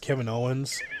he hits Kevin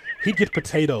Owens, he'd get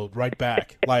potatoed right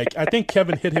back. Like, I think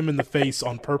Kevin hit him in the face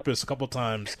on purpose a couple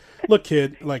times. Look,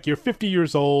 kid, like, you're 50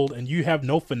 years old and you have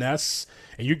no finesse,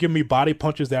 and you're giving me body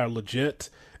punches that are legit.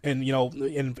 And, you know,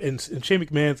 and Shane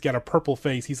McMahon's got a purple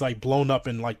face. He's, like, blown up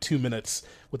in, like, 2 minutes.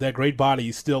 With that great body,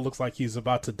 he still looks like he's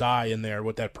about to die in there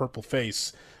with that purple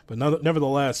face. But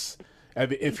nevertheless,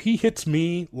 if he hits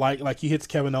me like he hits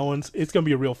Kevin Owens, it's going to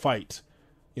be a real fight.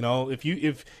 You know,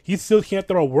 if he still can't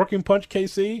throw a working punch,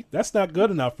 KC, that's not good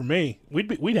enough for me.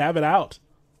 We'd have it out.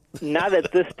 Not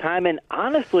at this time, and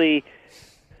honestly,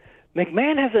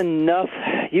 McMahon has enough.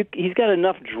 He's got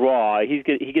enough draw. He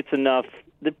gets enough.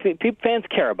 The fans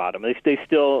care about him. They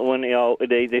still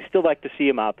they still like to see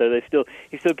him out there.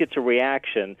 He still gets a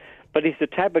reaction. But he's the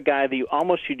type of guy that you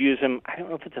almost should use him. I don't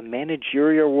know if it's a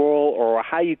managerial role or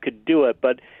how you could do it,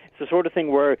 but the sort of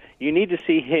thing where you need to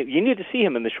see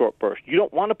him in the short burst. You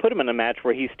don't want to put him in a match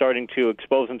where he's starting to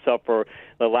expose himself for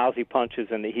the lousy punches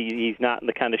and he's not in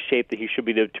the kind of shape that he should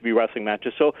be to be wrestling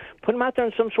matches. So put him out there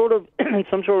in some sort of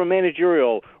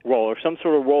managerial role or some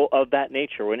sort of role of that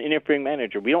nature, or an interfering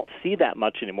manager. We don't see that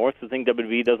much anymore. It's the thing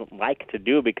WWE doesn't like to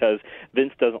do because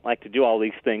Vince doesn't like to do all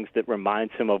these things that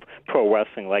reminds him of pro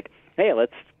wrestling, like, hey,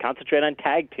 let's concentrate on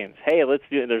tag teams. Hey,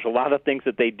 there's a lot of things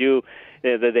that they do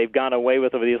that they've gone away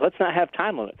with over these. Let's not have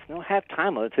time limits. No, have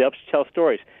time limits. They help you tell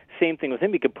stories. Same thing with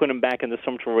him. You could put him back into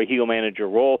some sort of a heel manager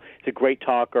role. He's a great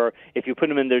talker. If you put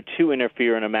him in there to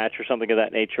interfere in a match or something of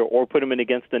that nature, or put him in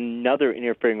against another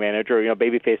interfering manager,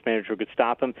 babyface manager who could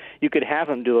stop him, you could have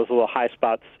him do those little high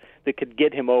spots that could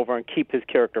get him over and keep his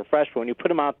character fresh. But when you put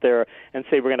him out there and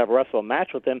say we're going to have a wrestle match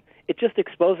with him, it just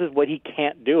exposes what he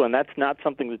can't do, and that's not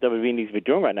something that WWE needs to be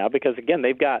doing right now because, again,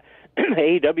 they've got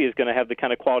AEW is going to have the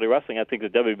kind of quality wrestling I think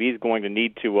that WWE is going to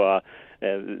need to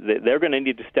they're going to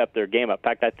need to step their game up. In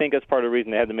fact, I think that's part of the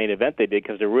reason they had the main event they did,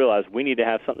 because they realized we need to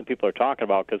have something people are talking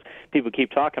about, because people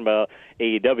keep talking about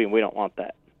AEW, and we don't want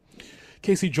that.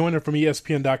 Casey Joyner from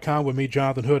ESPN.com with me,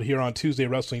 Jonathan Hood, here on Tuesday,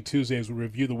 Wrestling Tuesday, as we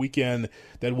review the weekend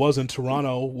that was in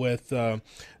Toronto with the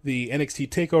NXT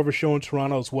TakeOver show in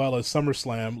Toronto as well as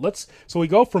SummerSlam. So we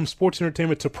go from sports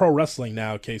entertainment to pro wrestling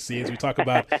now, Casey, as we talk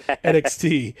about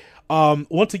NXT.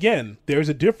 Once again, there's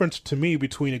a difference to me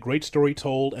between a great story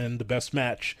told and the best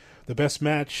match. The best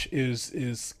match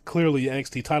is clearly the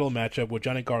NXT title matchup with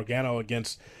Johnny Gargano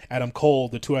against Adam Cole,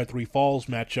 the 2 out of 3 Falls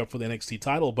matchup for the NXT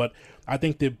title. But I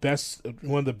think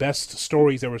one of the best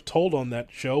stories that was told on that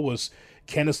show was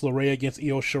Candice LeRae against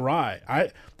Io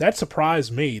Shirai. That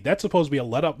surprised me. That's supposed to be a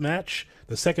let-up match,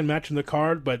 the second match in the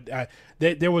card, but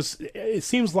it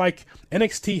seems like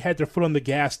NXT had their foot on the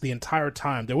gas the entire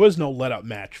time. There was no let-up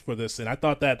match for this, and I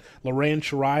thought that LeRae and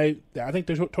Shirai, I think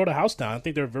they tore the house down. I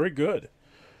think they're very good.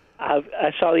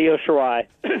 I saw the Io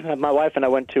Shirai. My wife and I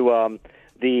went to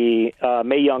the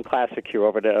Mae Young Classic here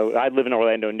over there. I live in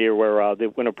Orlando, near where the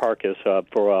Winter Park is, for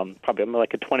probably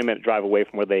like a 20-minute drive away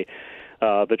from where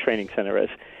the training center is.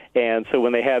 And so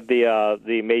when they had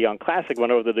the Mae Young Classic,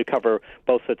 went over there to cover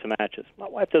both sets of matches. My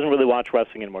wife doesn't really watch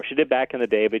wrestling anymore. She did back in the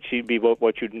day, but she'd be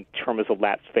what you'd term as a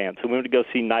lapsed fan. So we went to go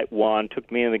see night one, took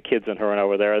me and the kids and her and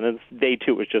over there. And then day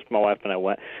two was just my wife and I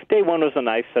went. Day one was a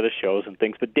nice set of shows and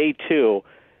things, but day two,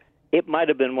 it might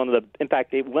have been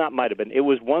it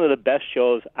was one of the best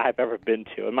shows I've ever been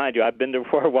to. And mind you, I've been to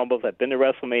Royal Rumbles, I've been to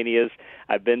WrestleManias,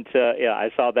 I've been to,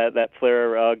 I saw that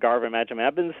Flair Garvin match. I mean,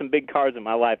 I've been to some big cards in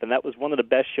my life, and that was one of the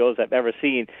best shows I've ever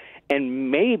seen.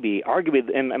 And maybe,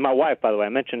 arguably, and my wife, by the way, I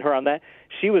mentioned her on that,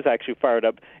 she was actually fired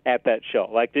up at that show.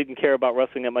 Like, didn't care about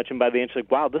wrestling that much, and by the end, she's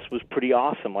like, wow, this was pretty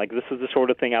awesome. Like, this is the sort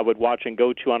of thing I would watch and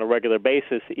go to on a regular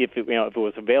basis if it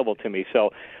was available to me.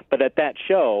 So, but at that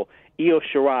show, Io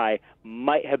Shirai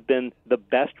might have been the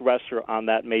best wrestler on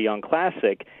that Mae Young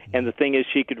Classic, and the thing is,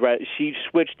 she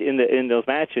switched in those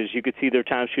matches. You could see there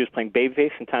times she was playing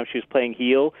babyface and times she was playing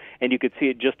heel, and you could see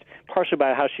it just partially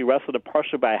by how she wrestled and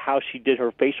partially by how she did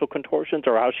her facial contortions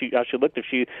or how she looked. If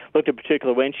she looked a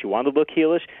particular way and she wanted to look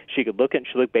heelish, she could look it and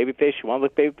she looked babyface. She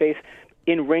wanted to look babyface.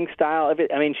 In ring style,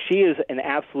 I mean, she is an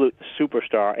absolute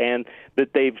superstar, and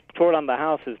that they've tore down the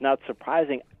house is not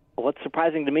surprising. What's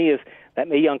surprising to me is that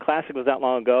Mae Young Classic was that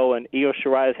long ago, and Io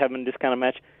Shirai is having this kind of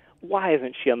match. Why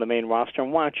isn't she on the main roster,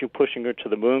 and why aren't you pushing her to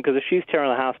the moon? Because if she's tearing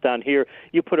the house down here,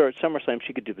 you put her at SummerSlam,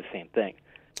 she could do the same thing.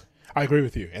 I agree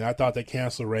with you, and I thought that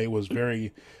Candice LeRae was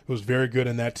very good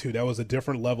in that too. That was a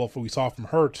different level we saw from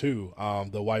her too,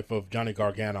 the wife of Johnny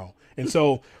Gargano. And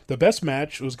so the best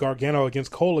match was Gargano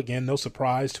against Cole again. No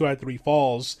surprise, 2 out of 3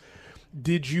 falls.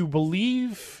 Did you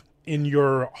believe in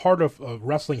your heart of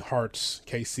wrestling hearts,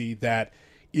 Casey, that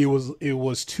it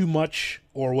was too much,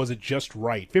 or was it just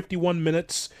right? 51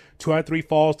 minutes, 2 out of 3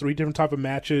 falls, 3 different type of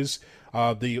matches.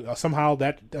 Somehow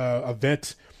that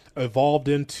event evolved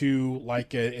into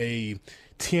like a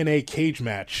TNA cage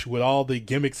match with all the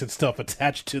gimmicks and stuff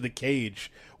attached to the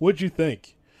cage. What'd you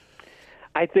think?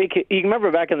 I think you remember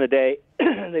back in the day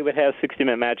they would have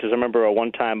 60-minute matches. I remember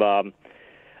one time.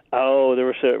 There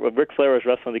was Ric Flair was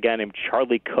wrestling a guy named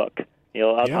Charlie Cook.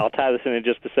 I'll tie this in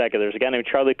just a second. There's a guy named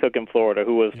Charlie Cook in Florida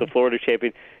who was the Florida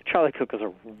champion. Charlie Cook was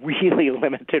a really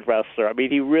limited wrestler. I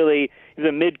mean, he's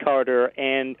a mid-carder,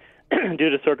 and due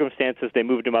to circumstances, they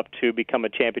moved him up to become a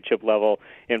championship level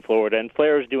in Florida. And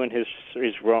Flair's doing his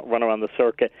run around the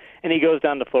circuit, and he goes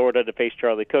down to Florida to face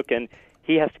Charlie Cook, and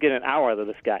he has to get an hour out of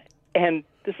this guy. And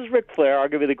this is Ric Flair,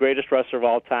 arguably the greatest wrestler of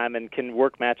all time, and can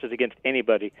work matches against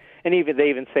anybody. And they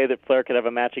even say that Flair could have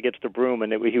a match against a broom,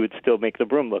 and he would still make the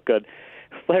broom look good.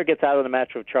 Flair gets out of the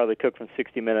match with Charlie Cook from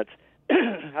 60 minutes.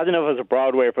 I don't know if it was a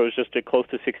Broadway or if it was just close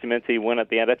to 60 minutes. He won at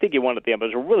the end. I think he won at the end, but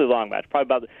it was a really long match, probably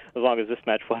about as long as this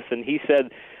match was. And he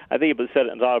said, I think he said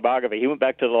it in his autobiography, he went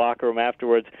back to the locker room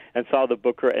afterwards and saw the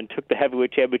booker and took the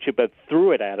heavyweight championship and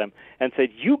threw it at him and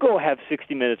said, you go have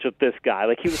 60 minutes with this guy.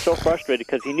 Like, he was so frustrated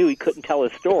because he knew he couldn't tell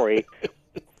his story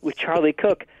with Charlie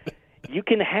Cook. You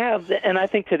can have, and I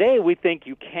think today we think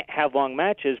you can't have long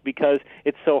matches because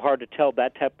it's so hard to tell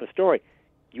that type of story.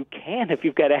 You can if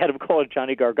you've got Adam Cole and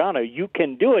Johnny Gargano. You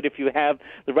can do it if you have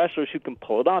the wrestlers who can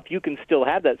pull it off. You can still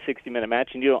have that 60-minute match,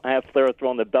 and you don't have Flair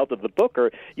throwing the belt of the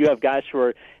booker. You have guys who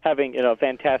are having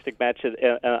fantastic matches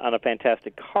on a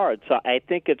fantastic card. So I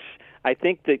think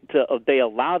that they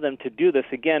allow them to do this.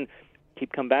 Again,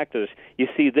 keep coming back to this. You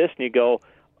see this, and you go,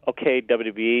 okay,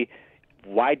 WWE,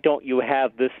 why don't you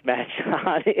have this match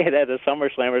on it at a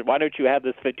SummerSlam? Why don't you have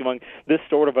this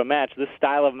sort of a match, this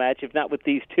style of match? If not with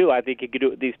these two, I think you could do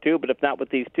it with these two. But if not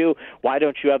with these two, why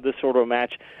don't you have this sort of a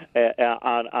match at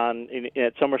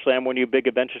SummerSlam when you big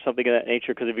events or something of that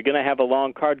nature? Because if you're going to have a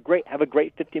long card, great, have a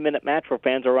great 50-minute match where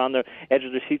fans are on the edge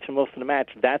of their seats for most of the match.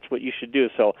 That's what you should do.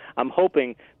 So I'm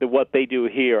hoping that what they do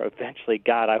here eventually,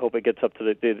 God, I hope it gets up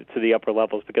to the upper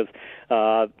levels, because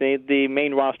the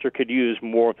main roster could use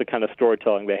more of the kind of storytelling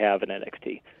they have in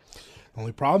NXT. The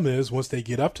only problem is once they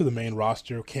get up to the main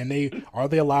roster, are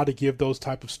they allowed to give those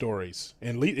type of stories?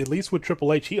 And at least with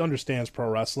Triple H, he understands pro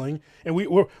wrestling, and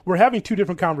we're having two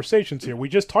different conversations here. We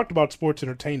just talked about sports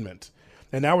entertainment,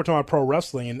 and now we're talking about pro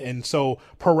wrestling, and so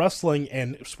pro wrestling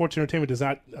and sports entertainment does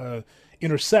not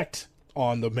intersect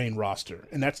on the main roster,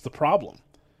 and that's the problem.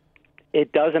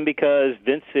 It doesn't, because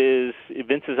Vince's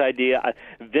idea.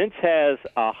 Vince has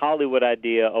a Hollywood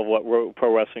idea of what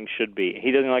pro wrestling should be.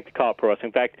 He doesn't like to call it pro wrestling.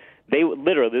 In fact, they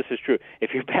literally, this is true.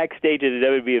 If you're backstage at a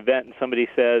WWE event and somebody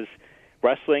says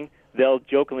wrestling, they'll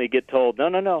jokingly get told,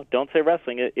 no, don't say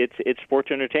wrestling. It's sports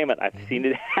entertainment. I've seen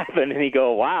it happen. And you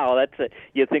go, wow,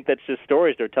 you think that's just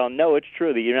stories they're telling. No, it's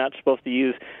true that you're not supposed to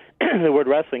use the word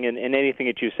wrestling in anything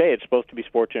that you say. It's supposed to be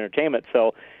sports entertainment.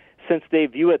 So since they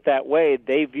view it that way,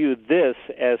 they view this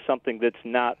as something that's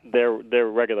not their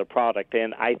regular product.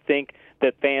 And I think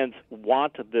that fans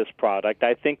want this product.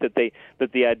 I think that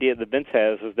the idea that Vince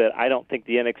has is that I don't think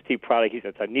the NXT product,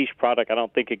 it's a niche product. I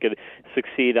don't think it could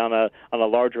succeed on a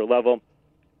larger level.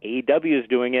 AEW is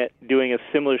doing a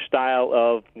similar style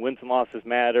of wins and losses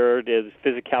matter, there's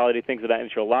physicality, things of that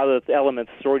nature. A lot of the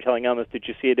elements, storytelling elements that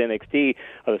you see at NXT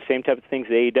are the same type of things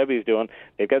that AEW is doing.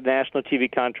 They've got a national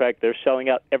TV contract. They're selling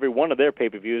out every one of their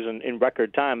pay-per-views in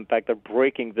record time. In fact, they're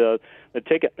breaking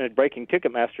breaking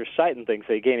Ticketmaster's site and things.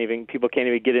 People can't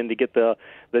even get in to get the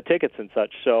tickets and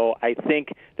such. So I think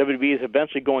WWE is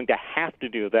eventually going to have to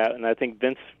do that, and I think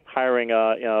Vince hiring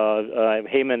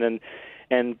Heyman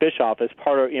and Bischoff as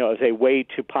part of, as a way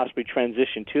to possibly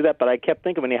transition to that. But I kept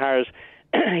thinking when he hires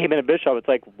Heyman and Bischoff, it's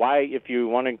like, why, if you're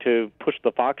wanting to push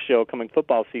the Fox show coming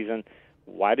football season,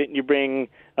 why didn't you bring,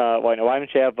 why don't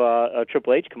you have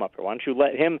Triple H come up here? Why don't you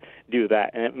let him do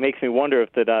that? And it makes me wonder if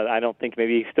I don't think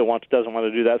maybe he still doesn't want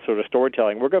to do that sort of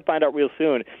storytelling. We're going to find out real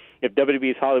soon if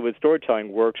WWE's Hollywood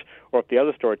storytelling works or if the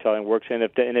other storytelling works. And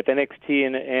if NXT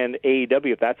and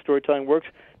AEW, if that storytelling works,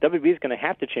 WWE's going to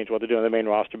have to change what they're doing on the main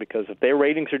roster, because if their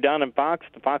ratings are down in Fox,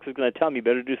 the Fox is going to tell them you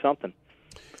better do something.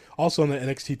 Also on the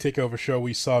NXT TakeOver show,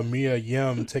 we saw Mia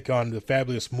Yim take on the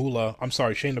fabulous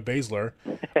Shayna Baszler.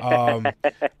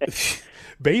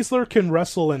 Baszler can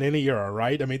wrestle in any era,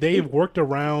 right? I mean, they've worked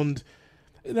around.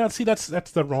 Now, see, that's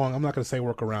the wrong. I'm not going to say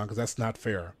work around, because that's not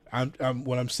fair.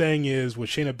 What I'm saying is, with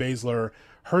Shayna Baszler,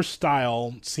 her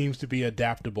style seems to be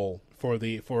adaptable for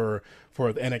the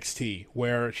NXT,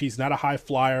 where she's not a high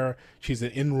flyer. She's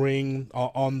an in-ring,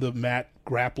 on the mat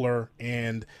grappler,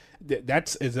 and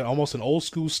that's almost an old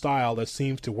school style that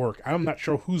seems to work. I'm not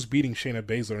sure who's beating Shayna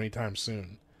Baszler anytime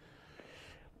soon.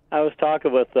 I was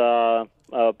talking with Paul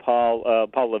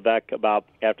Levesque about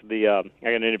after I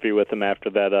got an interview with him after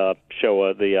that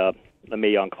show, the Mae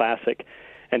Young Classic,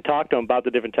 and talked to him about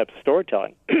the different types of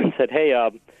storytelling. Said, hey,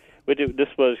 this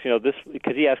was,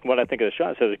 because he asked me what I think of the show.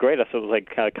 I said it was great. I said it was like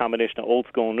kind of a combination of old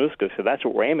school and new school. So that's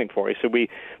what we're aiming for. He said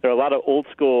there are a lot of old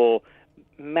school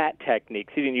mat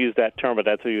techniques. He didn't use that term, but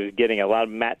that's what he was getting. A lot of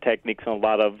mat techniques and a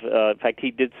lot of, in fact, he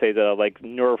did say that like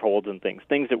nerve holds and things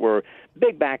that were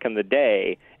big back in the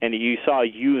day, and you saw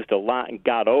used a lot and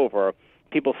got over.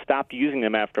 People stopped using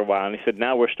them after a while, and he said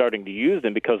now we're starting to use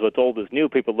them because what's old is new.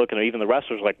 People looking at even the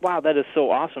wrestlers like, wow, that is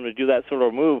so awesome to do that sort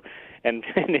of move. And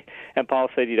Paul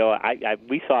said,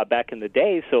 we saw it back in the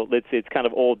day, so it's kind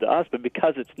of old to us, but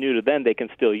because it's new to them, they can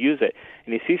still use it.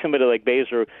 And you see somebody like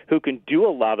Baszler who can do a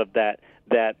lot of that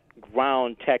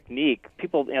ground technique.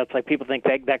 People, it's like people think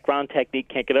that ground technique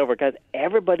can't get over, because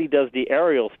everybody does the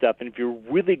aerial stuff, and if you're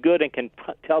really good and can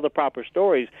tell the proper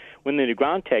stories when the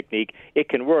ground technique, it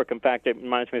can work. In fact, it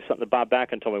reminds me of something that Bob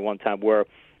Backlund told me one time, where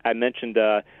I mentioned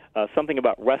something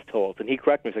about rest holds, and he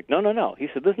corrected me. He's like, no. He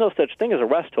said, there's no such thing as a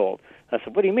rest hold. I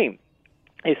said, what do you mean?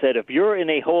 He said, if you're in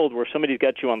a hold where somebody's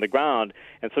got you on the ground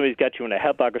and somebody's got you in a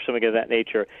headlock or something of that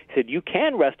nature, he said, you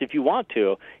can rest if you want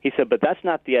to. He said, but that's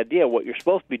not the idea. What you're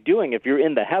supposed to be doing if you're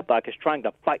in the headlock is trying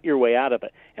to fight your way out of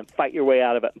it and fight your way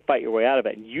out of it and fight your way out of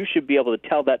it. And you should be able to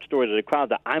tell that story to the crowd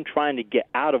that I'm trying to get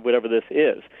out of whatever this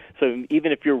is. So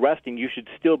even if you're resting, you should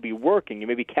still be working. You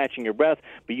may be catching your breath,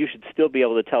 but you should still be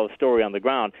able to tell a story on the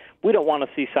ground. We don't want to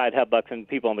see side headlocks and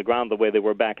people on the ground the way they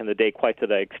were back in the day quite to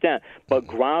that extent, but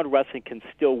ground wrestling can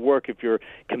still work if you're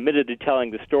committed to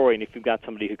telling the story and if you've got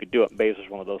somebody who could do it. Baszler's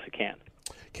one of those who can.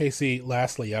 Casey,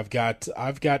 lastly, I've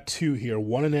got two here,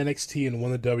 one in NXT and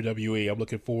one in WWE I'm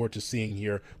looking forward to seeing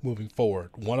here moving forward.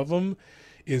 One of them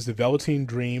is the Velveteen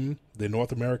Dream, the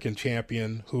North American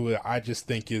champion, who I just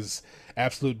think is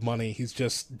absolute money. He's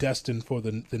just destined for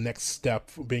the next step,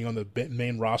 for being on the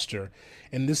main roster.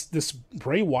 And this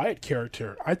Bray Wyatt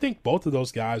character, I think both of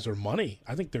those guys are money.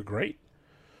 I think they're great.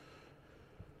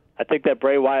 I think that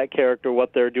Bray Wyatt character,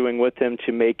 what they're doing with him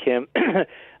to make him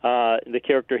the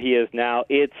character he is now,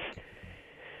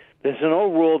 There's an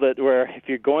old rule that where if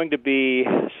you're going to be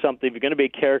something, if you're going to be a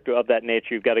character of that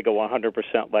nature, you've got to go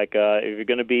 100%. Like if you're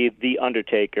going to be the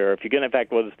Undertaker, if you're going to, in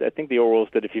fact, I think the old rule is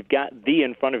that if you've got the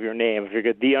in front of your name, if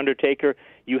you're the Undertaker,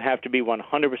 you have to be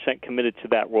 100% committed to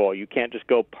that role. You can't just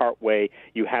go part way.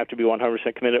 You have to be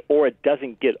 100% committed, or it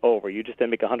doesn't get over. You just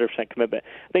then make a 100% commitment.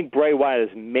 I think Bray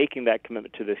Wyatt is making that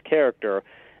commitment to this character,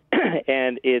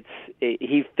 and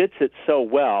he fits it so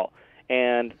well.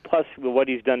 And plus, with what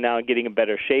he's done now and getting in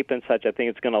better shape and such, I think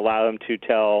it's going to allow him to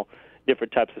tell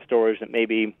different types of stories that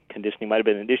maybe conditioning might have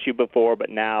been an issue before, but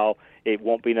now it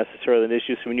won't be necessarily an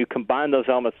issue. So when you combine those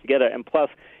elements together, and plus,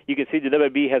 you can see the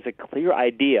WWE has a clear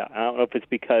idea. I don't know if it's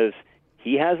because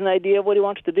he has an idea of what he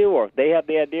wants to do, or if they have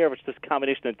the idea, or it's just a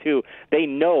combination of two. They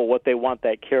know what they want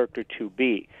that character to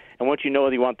be. And once you know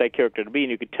what you want that character to be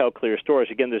and you can tell clear stories,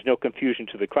 again, there's no confusion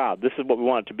to the crowd. This is what we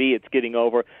want it to be. It's getting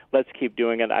over. Let's keep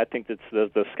doing it. I think that's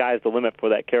the sky's the limit for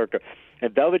that character.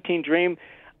 And Velveteen Dream,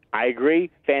 I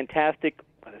agree, fantastic.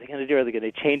 What are they going to do? Are they going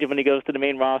to change him when he goes to the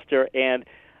main roster? And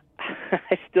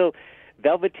I still...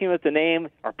 Velveteen with the name,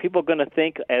 are people going to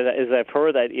think, as I've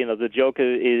heard, that the joke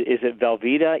is it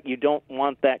Velveeta? You don't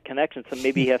want that connection, so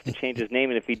maybe he has to change his name,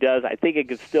 and if he does, I think it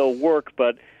could still work,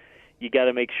 but you got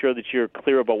to make sure that you're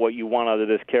clear about what you want out of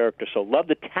this character. So love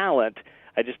the talent.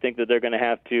 I just think that they're going to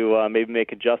have to maybe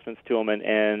make adjustments to him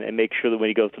and make sure that when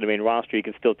he goes to the main roster, he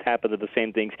can still tap into the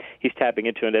same things he's tapping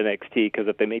into in NXT, because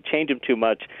if they may change him too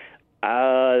much,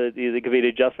 there could be an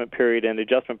adjustment period, and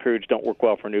adjustment periods don't work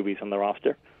well for newbies on the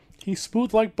roster. He's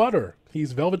smooth like butter.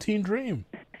 He's Velveteen Dream.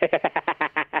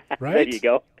 Right? There you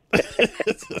go.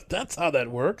 That's how that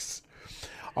works.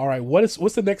 All right, what's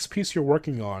the next piece you're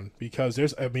working on? Because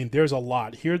there's a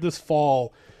lot here this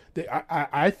fall.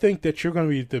 I think that you're going to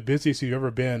be the busiest you've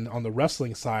ever been on the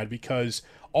wrestling side, because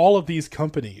all of these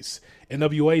companies,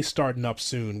 NWA starting up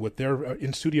soon with their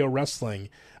in-studio wrestling.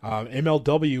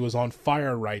 MLW is on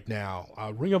fire right now.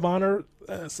 Ring of Honor,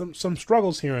 some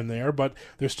struggles here and there, but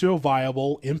they're still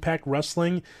viable. Impact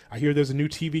Wrestling, I hear there's a new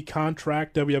TV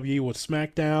contract, WWE with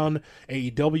SmackDown.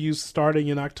 AEW's starting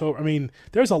in October. I mean,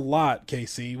 there's a lot,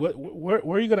 Casey. Where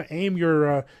are you going to aim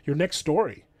your next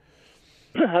story?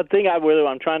 I think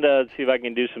I'm trying to see if I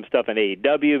can do some stuff in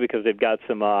AEW, because they've got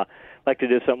some, like to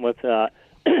do something with,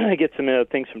 get some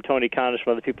things from Tony Khan and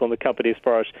some other people in the company as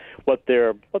far as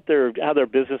how their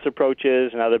business approach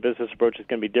is, and how their business approach is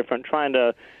going to be different. Trying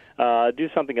to do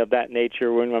something of that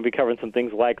nature. We're going to be covering some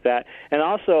things like that, and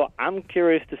also I'm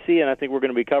curious to see, and I think we're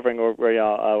going to be covering, we're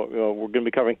going to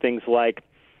be covering things like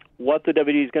what the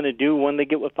WWE is going to do when they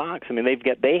get with Fox. I mean,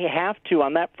 they have to,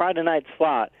 on that Friday night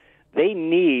slot, they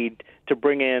need to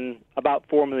bring in about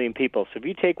 4 million people. So if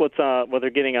you take what they're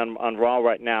getting on Raw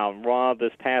right now, Raw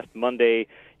this past Monday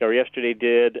or yesterday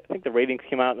did, I think the ratings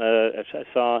came out, and I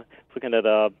saw, looking at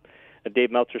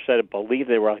Dave Meltzer said, I believe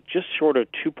they were just short of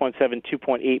 2.7,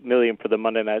 2.8 million for the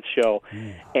Monday night show.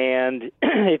 And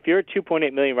if you're at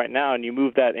 2.8 million right now, and you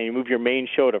move that, and you move your main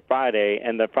show to Friday,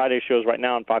 and the Friday shows right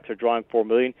now on Fox are drawing 4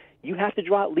 million, you have to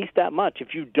draw at least that much.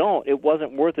 If you don't, it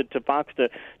wasn't worth it to Fox to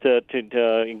get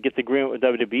the agreement with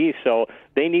WWE. So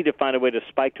they need to find a way to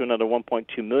spike to another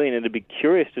 1.2 million, and to be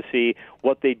curious to see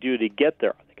what they do to get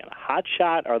there. Are they going to hot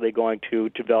shot? Are they going to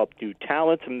develop new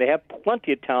talents? I mean, they have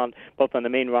plenty of talent both on the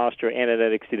main roster and at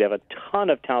NXT. They have a ton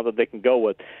of talent that they can go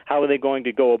with. How are they going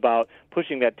to go about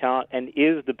pushing that talent? And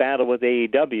is the battle with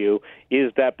AEW,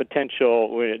 is that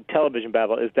potential television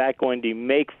battle, is that going to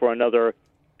make for another?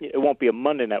 It won't be a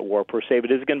Monday Night War per se, but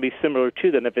it's going to be similar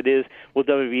to that. If it is, will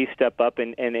WWE step up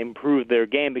and improve their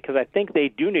game? Because I think they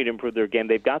do need to improve their game.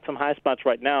 They've got some high spots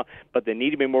right now, but they need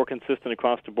to be more consistent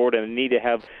across the board, and they need to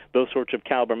have those sorts of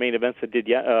caliber main events that did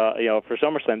for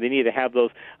SummerSlam. They need to have those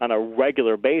on a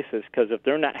regular basis, because if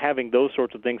they're not having those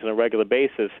sorts of things on a regular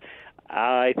basis,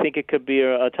 I think it could be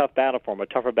a tough battle for them, a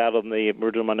tougher battle than the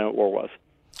original Monday Night War was.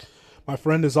 My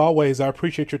friend, as always, I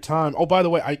appreciate your time. Oh, by the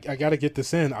way, I got to get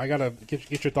this in. I got to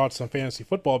get your thoughts on fantasy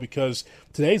football, because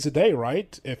today's the day,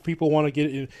 right? If people want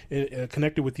to get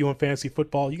connected with you on fantasy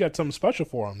football, you got something special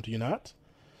for them, do you not?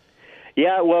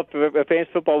 Yeah, well, for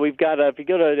fantasy football, we've got, if you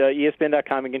go to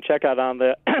ESPN.com, you can check out on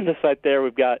the site there,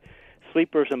 we've got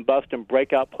sleepers and bust and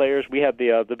breakout players. We had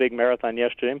the big marathon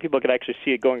yesterday, and people could actually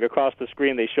see it going across the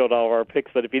screen. They showed all of our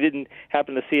picks, but if you didn't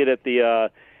happen to see it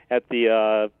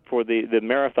for the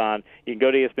marathon, you can go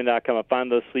to ESPN.com and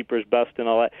find those sleepers, bust, and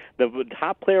all that. The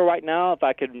top player right now, if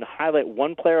I could highlight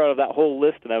one player out of that whole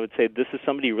list, and I would say this is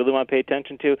somebody you really want to pay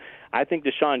attention to, I think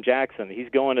Deshaun Jackson. He's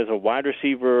going as a wide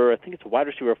receiver. I think it's a wide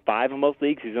receiver 5 in most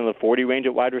leagues. He's in the 40 range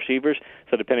at wide receivers.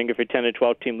 So depending if you're 10 or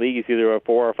 12 team league, he's either a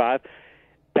 4 or 5.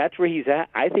 That's where he's at.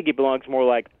 I think he belongs more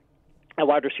like at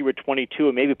wide receiver 22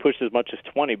 and maybe push as much as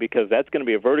 20, because that's going to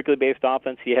be a vertically based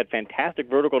offense. He had fantastic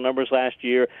vertical numbers last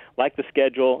year, like the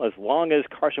schedule. As long as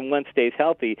Carson Wentz stays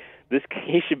healthy,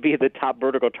 he should be the top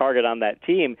vertical target on that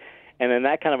team. And in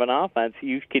that kind of an offense,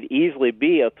 you could easily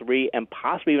be a 3 and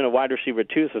possibly even a wide receiver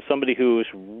 2, so somebody who's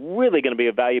really going to be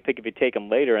a value pick if you take him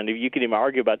later. And you could even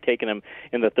argue about taking him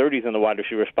in the 30s in the wide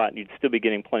receiver spot, and you'd still be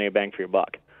getting plenty of bang for your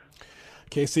buck.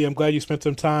 Casey, I'm glad you spent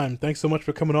some time. Thanks so much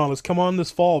for coming on. Let's come on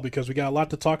this fall because we got a lot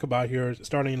to talk about here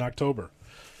starting in October.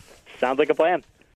 Sounds like a plan.